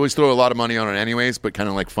 we always throw a lot of money on it anyways, but kind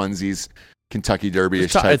of like funsies, Kentucky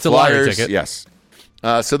Derby-ish type it's a lottery flyers. ticket. Yes.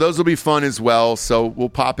 So those will be fun as well. So we'll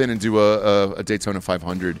pop in and do a Daytona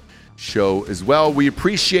 500 show as well. We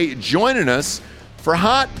appreciate joining us for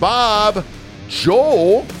Hot Bob,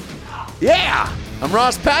 Joel. Yeah, I'm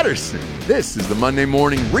Ross Patterson. This is the Monday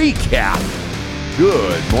Morning Recap.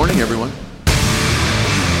 Good morning, everyone.